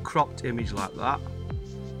 plus you get a cropped image like that.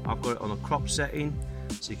 I've got it on a crop setting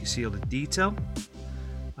so you can see all the detail.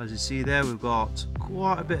 As you see there, we've got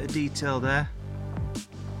quite a bit of detail there,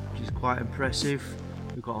 which is quite impressive.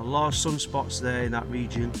 We've got a lot of sunspots there in that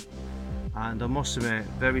region, and I must admit,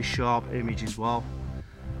 very sharp image as well.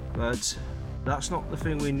 But that's not the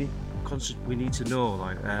thing we need to know.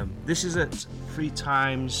 Like this is at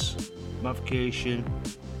 3x magnification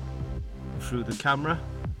through the camera,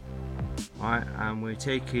 right, and we're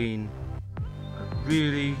taking a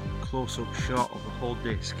really close-up shot of the whole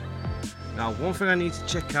disc. Now one thing I need to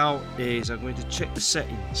check out is I'm going to check the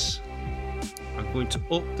settings. I'm going to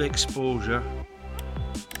up the exposure,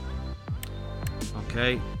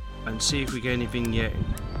 okay, and see if we get any vignetting.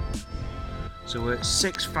 So we're at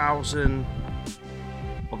 6,000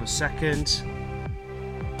 of a second,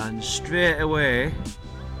 and straight away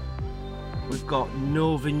we've got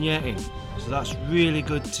no vignetting, so that's really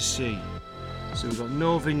good to see. So we've got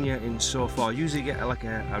no vignetting so far. Usually get like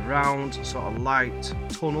a round sort of light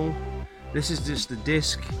tunnel. This is just the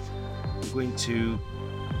disc. We're going to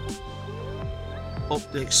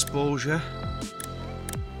up the exposure,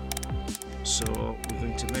 so we're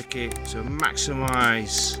going to make it to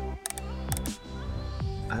maximize,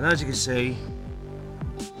 and as you can see,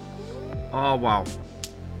 oh wow,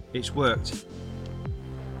 it's worked.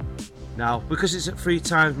 Now because it's at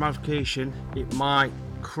 3x magnification, it might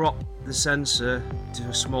crop the sensor to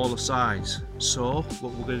a smaller size. So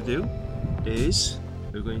what we're going to do is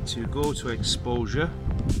we're going to go to exposure.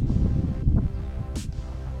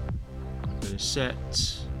 I'm going to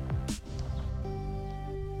set,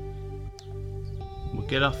 we'll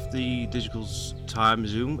get off the digital time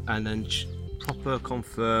zoom and then proper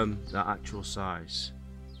confirm that actual size.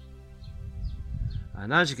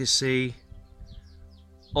 And as you can see,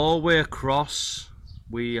 all the way across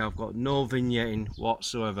we have got no vignetting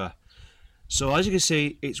whatsoever. So as you can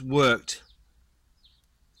see, it's worked.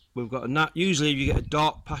 We've got a usually you get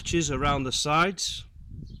dark patches around the sides.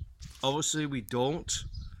 Obviously we don't,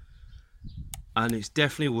 and it's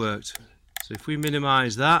definitely worked. So if we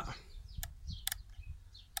minimize that,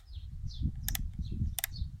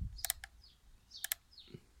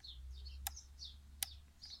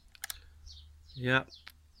 yeah,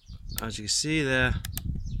 as you can see there,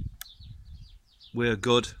 we're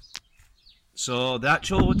good. So the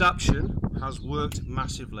actual adaptation has worked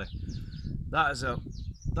massively. That's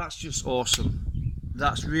just awesome.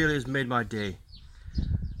 That's really has made my day.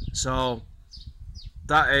 So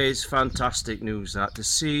that is fantastic news, that to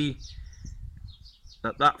see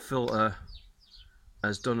that filter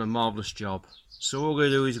has done a marvelous job. So what we're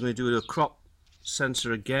going to do is we're going to do the crop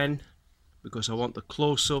sensor again, because I want the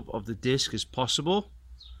close-up of the disc as possible,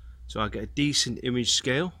 so I get a decent image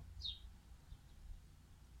scale.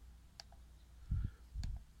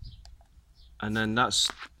 And then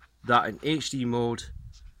that's that in HD mode.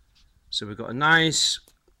 So we've got a nice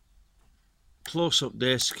close-up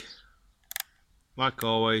disc, like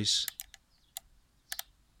always.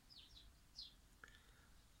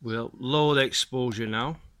 We'll lower the exposure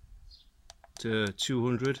now to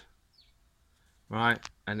 200, right?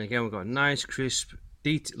 And again, we've got a nice crisp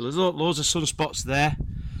detail. There's loads of sunspots there.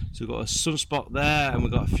 So we've got a sunspot there, and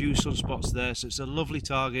we've got a few sunspots there. So it's a lovely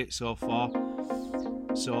target so far.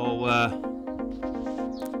 So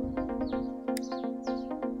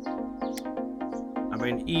I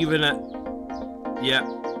mean, even at, yeah,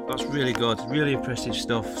 that's really good, really impressive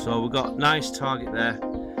stuff. So we've got nice target there.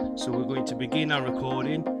 So we're going to begin our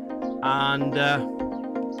recording, and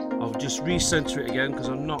I'll just recenter it again because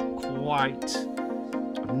I'm not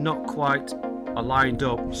quite aligned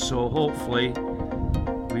up. So hopefully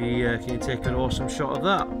we can take an awesome shot of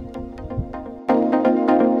that.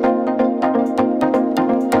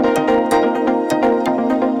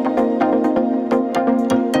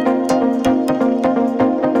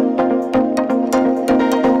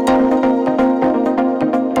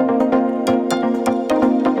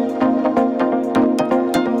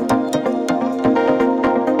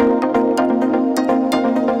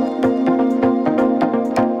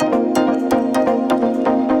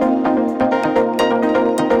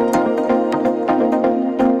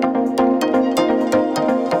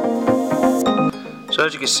 So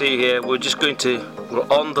as you can see here, we're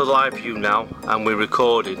on the live view now, and we're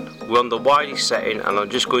recording. We're on the widest setting, and I'm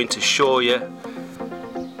just going to show you.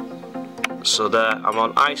 So there, I'm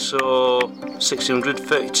on ISO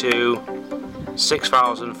 632,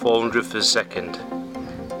 6400 per second.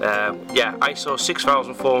 Yeah, ISO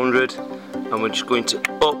 6400, and we're just going to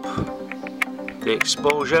up the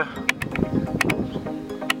exposure.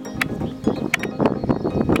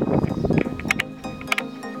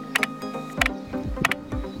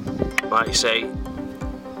 Like you say,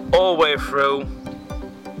 all the way through,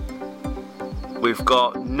 we've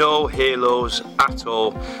got no halos at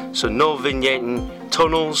all, so no vignetting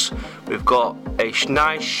tunnels. We've got a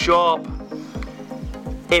nice sharp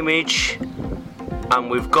image, and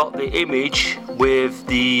we've got the image with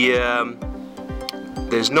the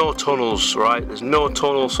there's no tunnels, right? There's no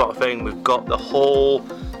tunnel sort of thing. We've got the whole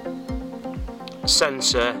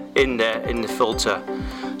sensor in there in the filter.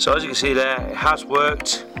 So as you can see there, it has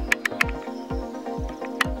worked.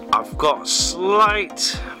 I've got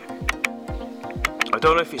slight, I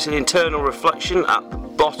don't know if it's an internal reflection at the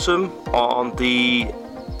bottom on the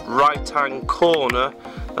right hand corner.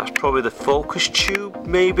 That's probably the focus tube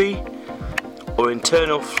maybe, or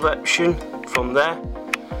internal reflection from there.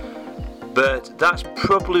 But that's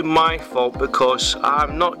probably my fault, because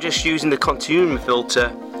I'm not just using the continuum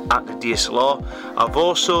filter at the DSLR. I've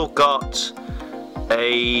also got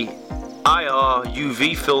a IR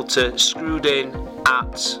UV filter screwed in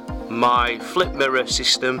at my flip mirror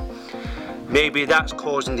system. Maybe that's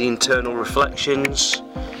causing the internal reflections.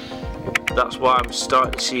 That's why I'm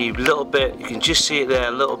starting to see a little bit, you can just see it there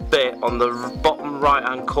a little bit on the bottom right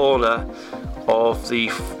hand corner of the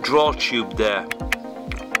draw tube there.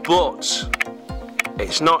 But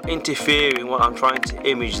it's not interfering what I'm trying to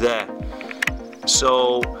image there.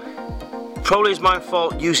 So probably it's my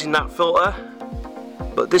fault using that filter,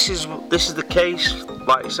 but this is the case.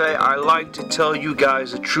 Like I say, I like to tell you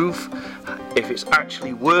guys the truth. If it's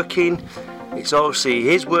actually working, it's obviously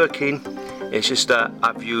is working. It's just that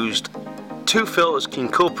I've used two filters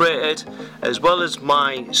incorporated, as well as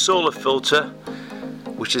my solar filter,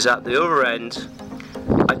 which is at the other end.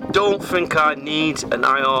 don't think I need an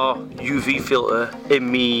IR UV filter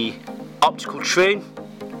in me optical train.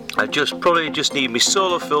 I probably just need my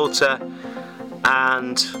solar filter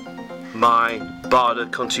and my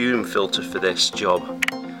Barda continuum filter for this job.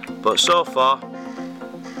 But so far,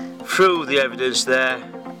 through the evidence there,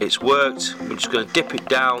 it's worked. I'm just going to dip it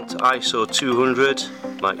down to ISO 200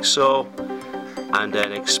 like so, and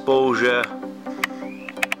then exposure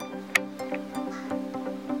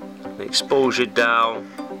down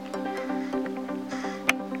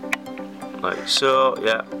like so,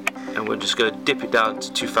 yeah, and we're just going to dip it down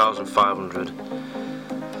to 2500.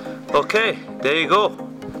 Okay, there you go.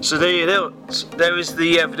 So there is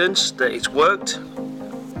the evidence that it's worked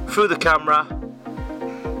through the camera,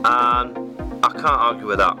 and I can't argue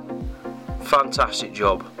with that. Fantastic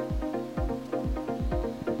job.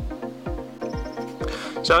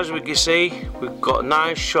 So as we can see, we've got a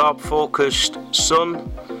nice sharp focused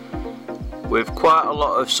sun with quite a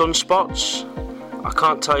lot of sunspots. I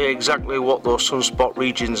can't tell you exactly what those sunspot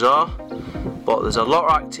regions are, but there's a lot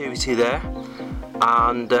of activity there,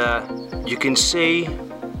 and you can see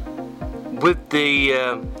with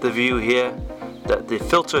the view here that the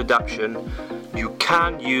filter adaptation, you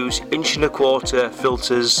can use 1.25"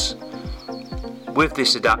 filters with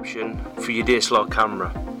this adaptation for your DSLR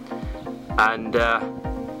camera, and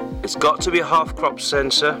it's got to be a half crop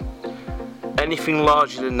sensor. Anything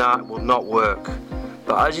larger than that will not work.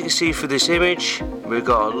 But as you can see for this image, we've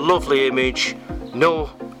got a lovely image, no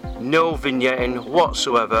vignetting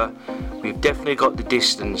whatsoever. We've definitely got the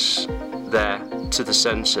distance there to the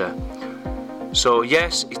sensor. So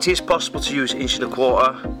yes, it is possible to use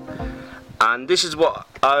 1.25", and this is what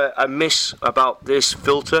I miss about this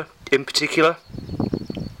filter in particular.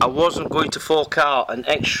 I wasn't going to fork out an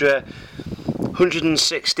extra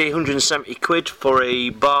 170 quid for a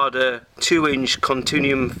Barda 2-inch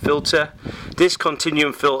continuum filter. This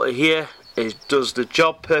continuum filter here does the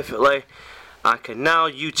job perfectly. I can now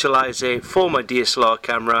utilize it for my DSLR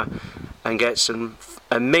camera and get some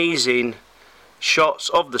amazing shots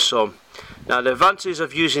of the sun. Now the advantage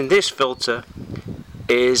of using this filter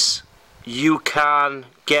is you can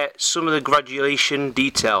get some of the gradulation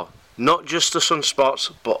detail, not just the sunspots,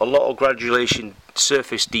 but a lot of gradulation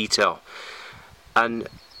surface detail. And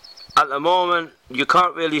at the moment you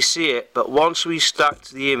can't really see it, but once we stack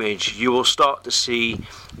the image you will start to see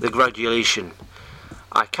the gradulation.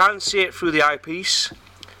 I can see it through the eyepiece.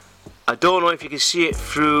 I don't know if you can see it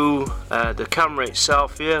through the camera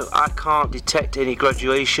itself here. I can't detect any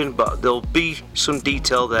gradulation, but there'll be some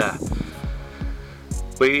detail there.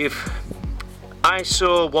 With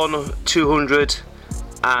ISO 1200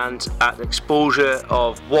 and at exposure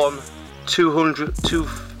of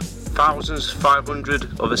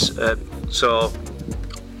 2500 of a, so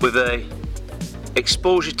with a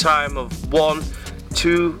exposure time of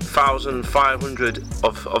 2500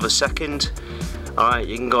 of a second. Alright,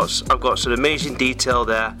 I've got some amazing detail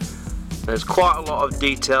there. There's quite a lot of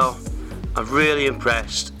detail. I'm really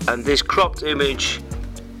impressed, and this cropped image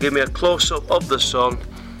give me a close-up of the sun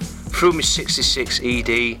through my 66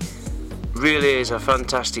 ED. Really is a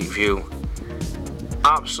fantastic view,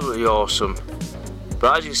 absolutely awesome.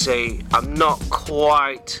 But as you say, I'm not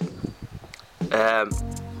quite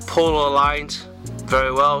polar aligned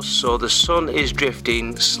very well, so the sun is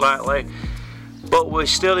drifting slightly, but we're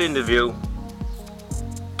still in the view.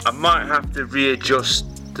 I might have to readjust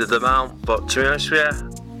the mount, but to be honest with you,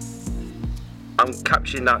 I'm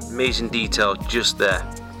capturing that amazing detail just there.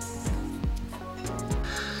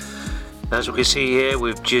 As we can see here,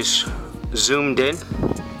 we've just zoomed in,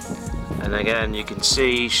 and again you can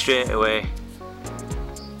see straight away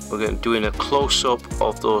we're going to be doing a close-up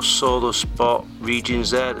of those solar spot regions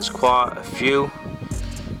there. There's quite a few.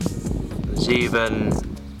 There's even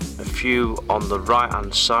a few on the right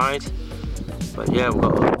hand side, but yeah, we've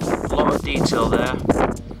got a lot of detail there.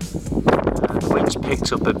 The wind's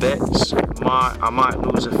picked up a bit, so I might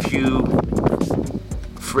lose a few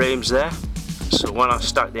frames there, so when I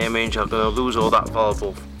stack the image I'm going to lose all that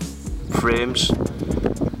valuable frames.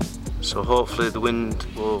 So hopefully the wind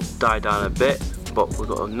will die down a bit, but we've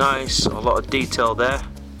got a lot of detail there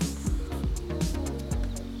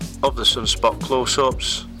of the sunspot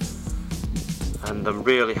close-ups, and I'm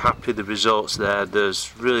really happy with the results there.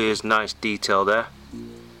 There's really is nice detail there.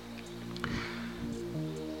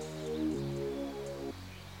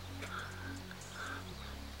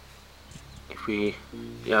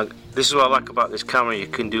 This is what I like about this camera. You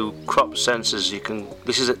can do crop sensors.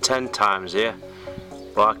 This is at 10 times here,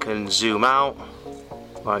 but I can zoom out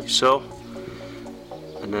like so,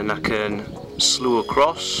 and then I can slew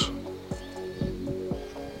across,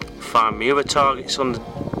 find my other targets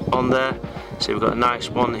on there. So we've got a nice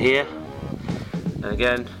one here. And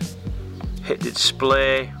again, hit the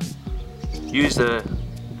display, use the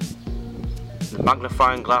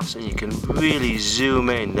magnifying glass, and you can really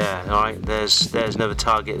zoom in there. Alright, there's another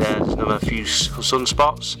target there, there's another few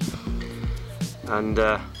sunspots, and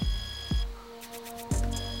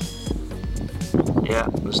yeah,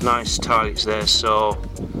 there's nice targets there. So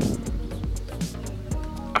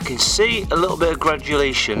I can see a little bit of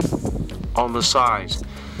gradulation on the sides,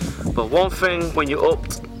 but one thing, when you up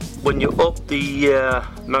the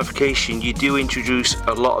magnification, you do introduce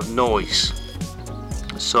a lot of noise.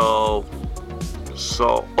 So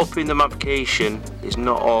upping the magnification is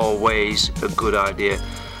not always a good idea,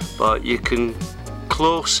 but you can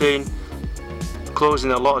close in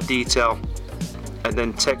a lot of detail and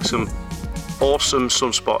then take some awesome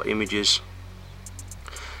sunspot images.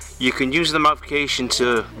 You can use the magnification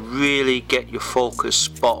to really get your focus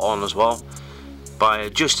spot on as well, by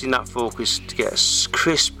adjusting that focus to get a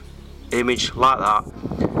crisp image like that.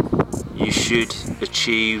 You should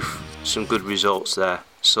achieve some good results there.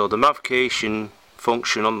 So the magnification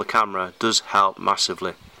function on the camera does help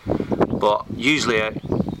massively, but usually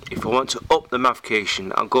if I want to up the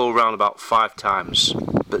magnification, I'll go around about 5 times,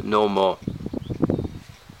 but no more.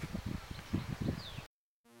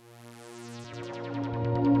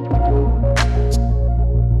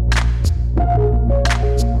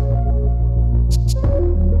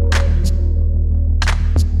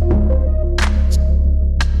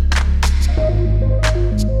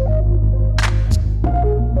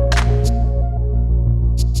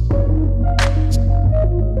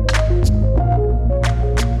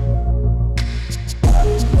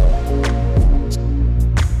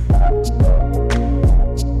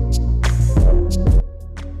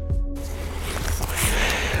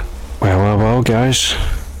 Well guys,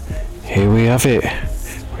 here we have it.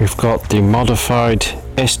 We've got the modified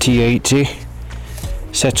ST80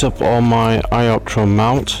 set up on my iOptron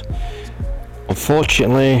mount.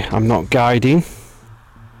 Unfortunately, I'm not guiding,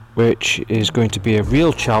 which is going to be a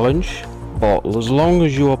real challenge, but as long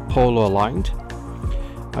as you are polar aligned,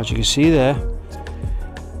 as you can see there,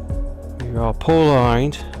 you are polar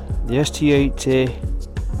aligned. The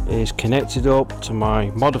ST80 is connected up to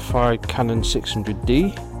my modified Canon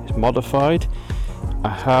 600D. It's modified. I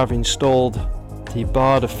have installed the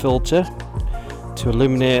Barda filter to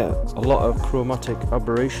eliminate a lot of chromatic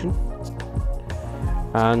aberration,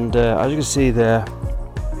 and as you can see there,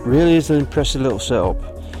 really is an impressive little setup.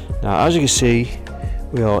 Now as you can see,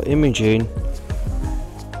 we are imaging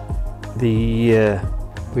the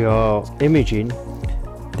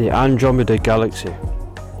Andromeda galaxy.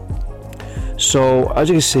 So as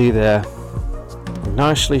you can see there,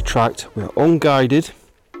 nicely tracked, we're unguided,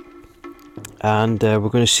 and we're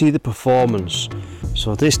going to see the performance.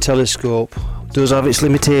 So this telescope does have its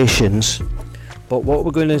limitations, but what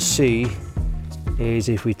we're going to see is,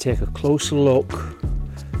 if we take a closer look,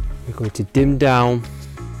 we're going to dim down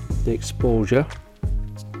the exposure.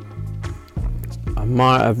 I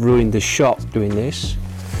might have ruined the shot doing this,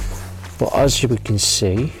 but as we can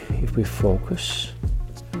see, if we focus,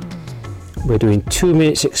 we're doing 2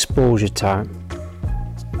 minutes exposure time.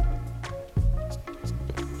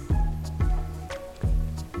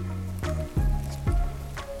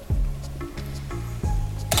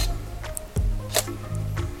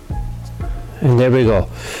 And there we go,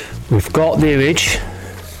 we've got the image.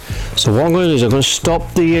 So what I'm going to do is I'm going to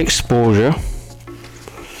stop the exposure,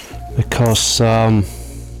 because I'm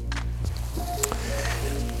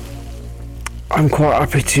quite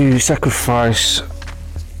happy to sacrifice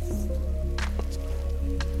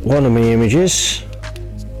one of my images.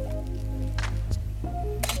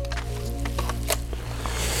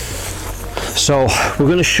 So we're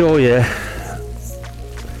going to show you,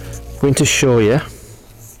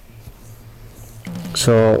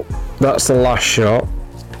 so that's the last shot.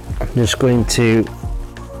 I'm just going to,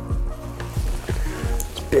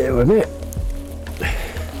 bear with me.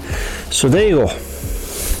 So there you go.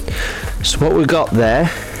 So what we got there,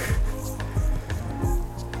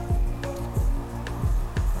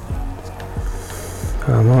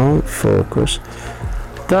 come on, focus.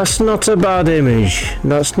 That's not a bad image.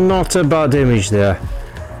 That's not a bad image there.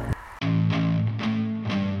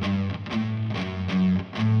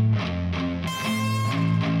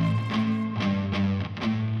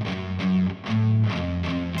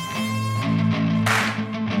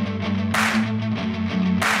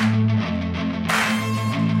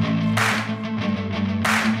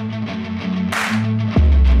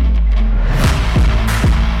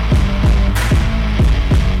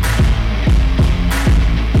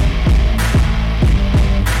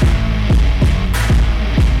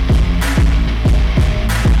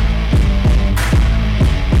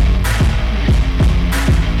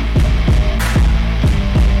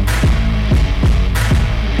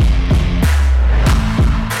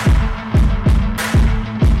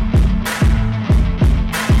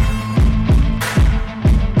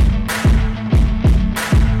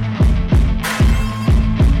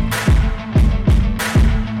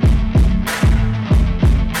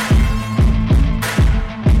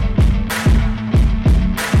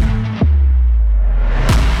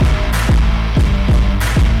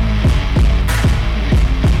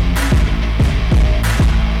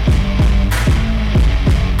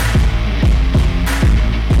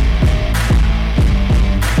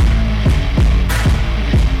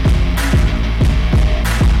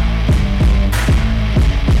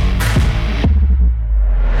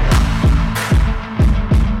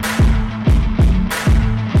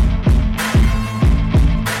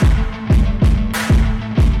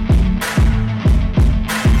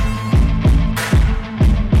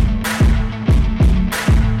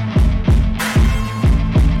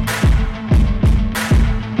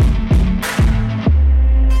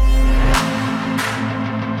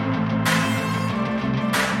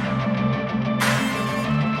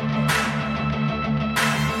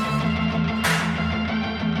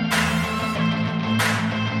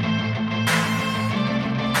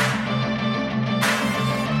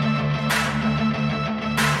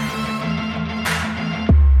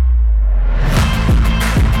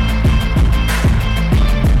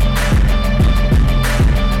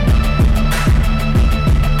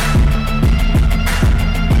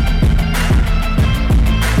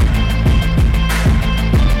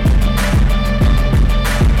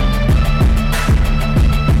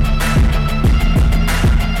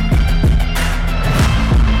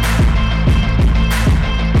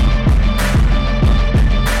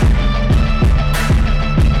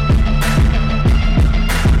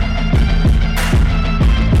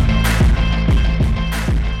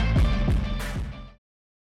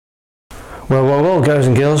 Well, guys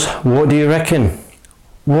and girls, what do you reckon?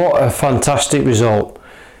 What a fantastic result.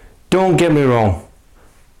 Don't get me wrong,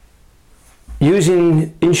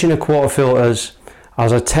 using 1.25" filters,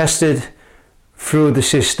 as I tested through the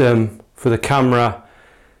system for the camera,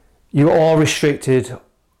 you are restricted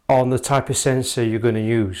on the type of sensor you're going to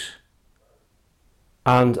use.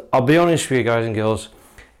 And I'll be honest with you guys and girls,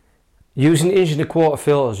 using 1.25"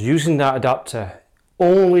 filters, using that adapter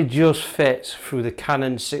only just fits through the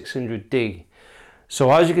Canon 600D.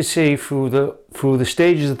 So as you can see through the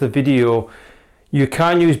stages of the video, you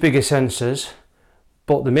can use bigger sensors,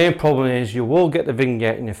 but the main problem is you will get the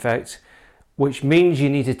vignetting effect, which means you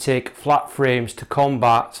need to take flat frames to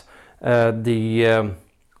combat the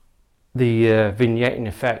vignetting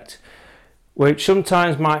effect, which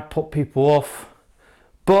sometimes might put people off.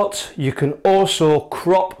 But you can also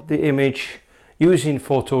crop the image using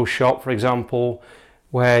Photoshop, for example,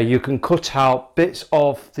 where you can cut out bits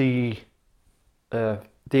of the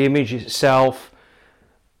image itself.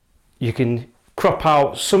 You can crop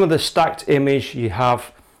out some of the stacked image you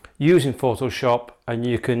have using Photoshop, and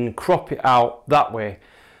you can crop it out that way.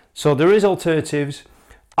 So there is alternatives.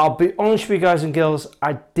 I'll be honest with you guys and girls,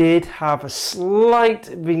 I did have a slight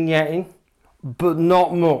vignetting, but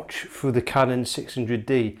not much through the Canon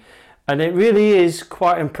 600D, and it really is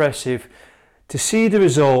quite impressive to see the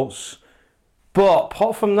results. But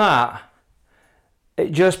apart from that,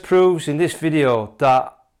 it just proves in this video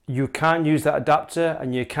that you can use that adapter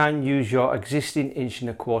and you can use your existing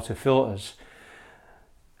 1.25" filters.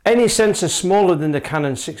 Any sensor smaller than the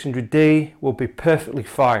Canon 600D will be perfectly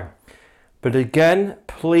fine, but again,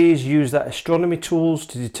 please use that astronomy tools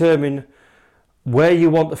to determine where you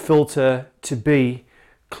want the filter to be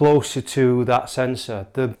closer to that sensor.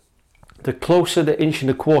 The closer the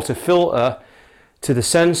 1.25" filter to the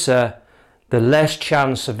sensor, the less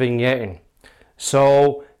chance of vignetting.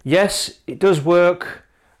 So yes, it does work.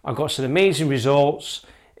 I got some amazing results.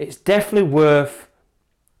 It's definitely worth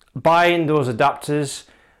buying those adapters,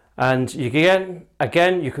 and you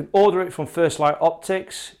can order it from First Light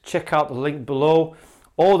Optics. Check out the link below.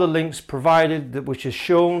 All the links provided which is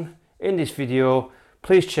shown in this video,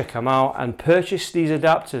 please check them out and purchase these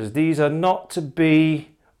adapters. These are not to be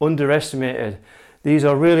underestimated. These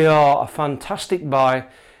really are a fantastic buy,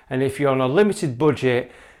 and if you're on a limited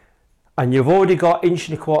budget and you've already got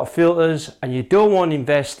 1.25" filters and you don't want to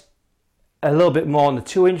invest a little bit more on the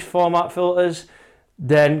 2" format filters,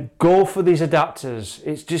 then go for these adapters.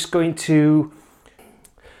 It's just going to,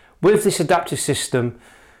 with this adaptive system,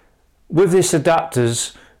 with these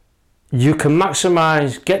adapters, you can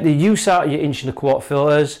maximize, get the use out of your 1.25"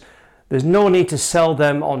 filters. There's no need to sell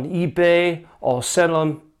them on eBay or sell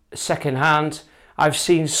them second hand. I've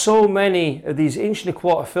seen so many of these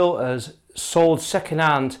 1.25" filters sold second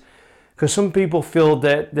hand because some people feel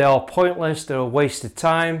that they are pointless, they're a waste of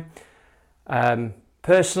time.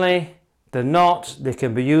 Personally, they're not. They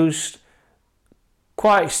can be used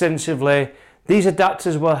quite extensively. These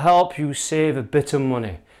adapters will help you save a bit of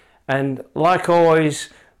money, and like always,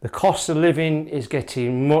 the cost of living is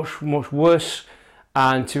getting much worse,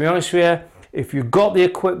 and to be honest with you, if you've got the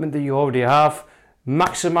equipment that you already have,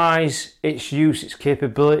 maximize its use, its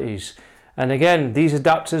capabilities. And again, these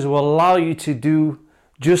adapters will allow you to do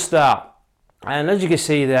just that. And as you can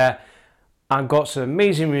see there, I've got some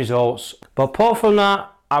amazing results. But apart from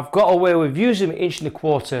that, I've got away with using my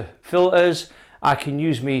 1.25" filters. I can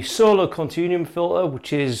use my solar continuum filter,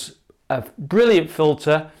 which is a brilliant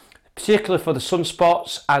filter, particularly for the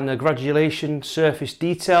sunspots and the granulation surface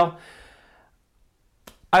detail.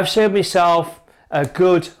 I've saved myself a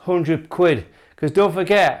good £100, because don't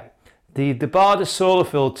forget, the Bada solar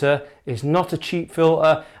filter is not a cheap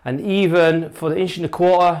filter, and even for the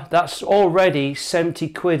 1.25", that's already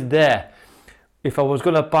 £70 there. If I was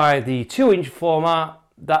going to buy the 2" format,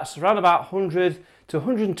 that's around about £100 to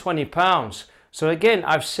 £120. So again,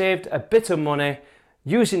 I've saved a bit of money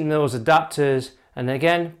using those adapters. And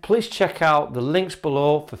again, please check out the links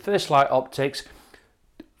below for First Light Optics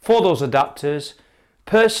for those adapters.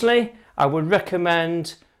 Personally, I would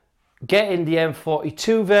recommend getting the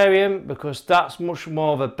M42 variant because that's much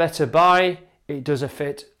more of a better buy. It does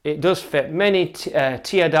fit many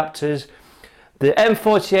T adapters. The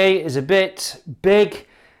M48 is a bit big,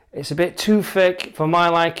 it's a bit too thick for my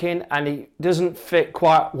liking, and it doesn't fit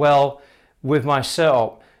quite well with my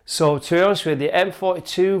setup. So to be honest with you, the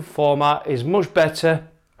M42 format is much better.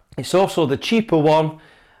 It's also the cheaper one,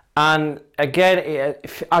 and again,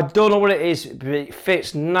 I don't know what it is, but it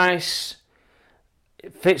fits nice.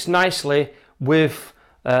 It fits nicely with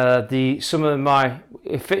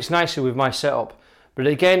it fits nicely with my setup. But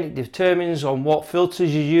again, it determines on what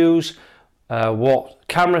filters you use, what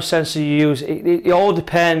camera sensor you use. It all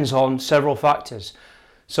depends on several factors.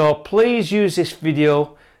 So please use this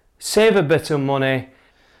video, save a bit of money.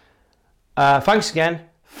 Thanks again,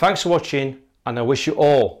 thanks for watching, and I wish you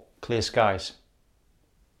all clear skies.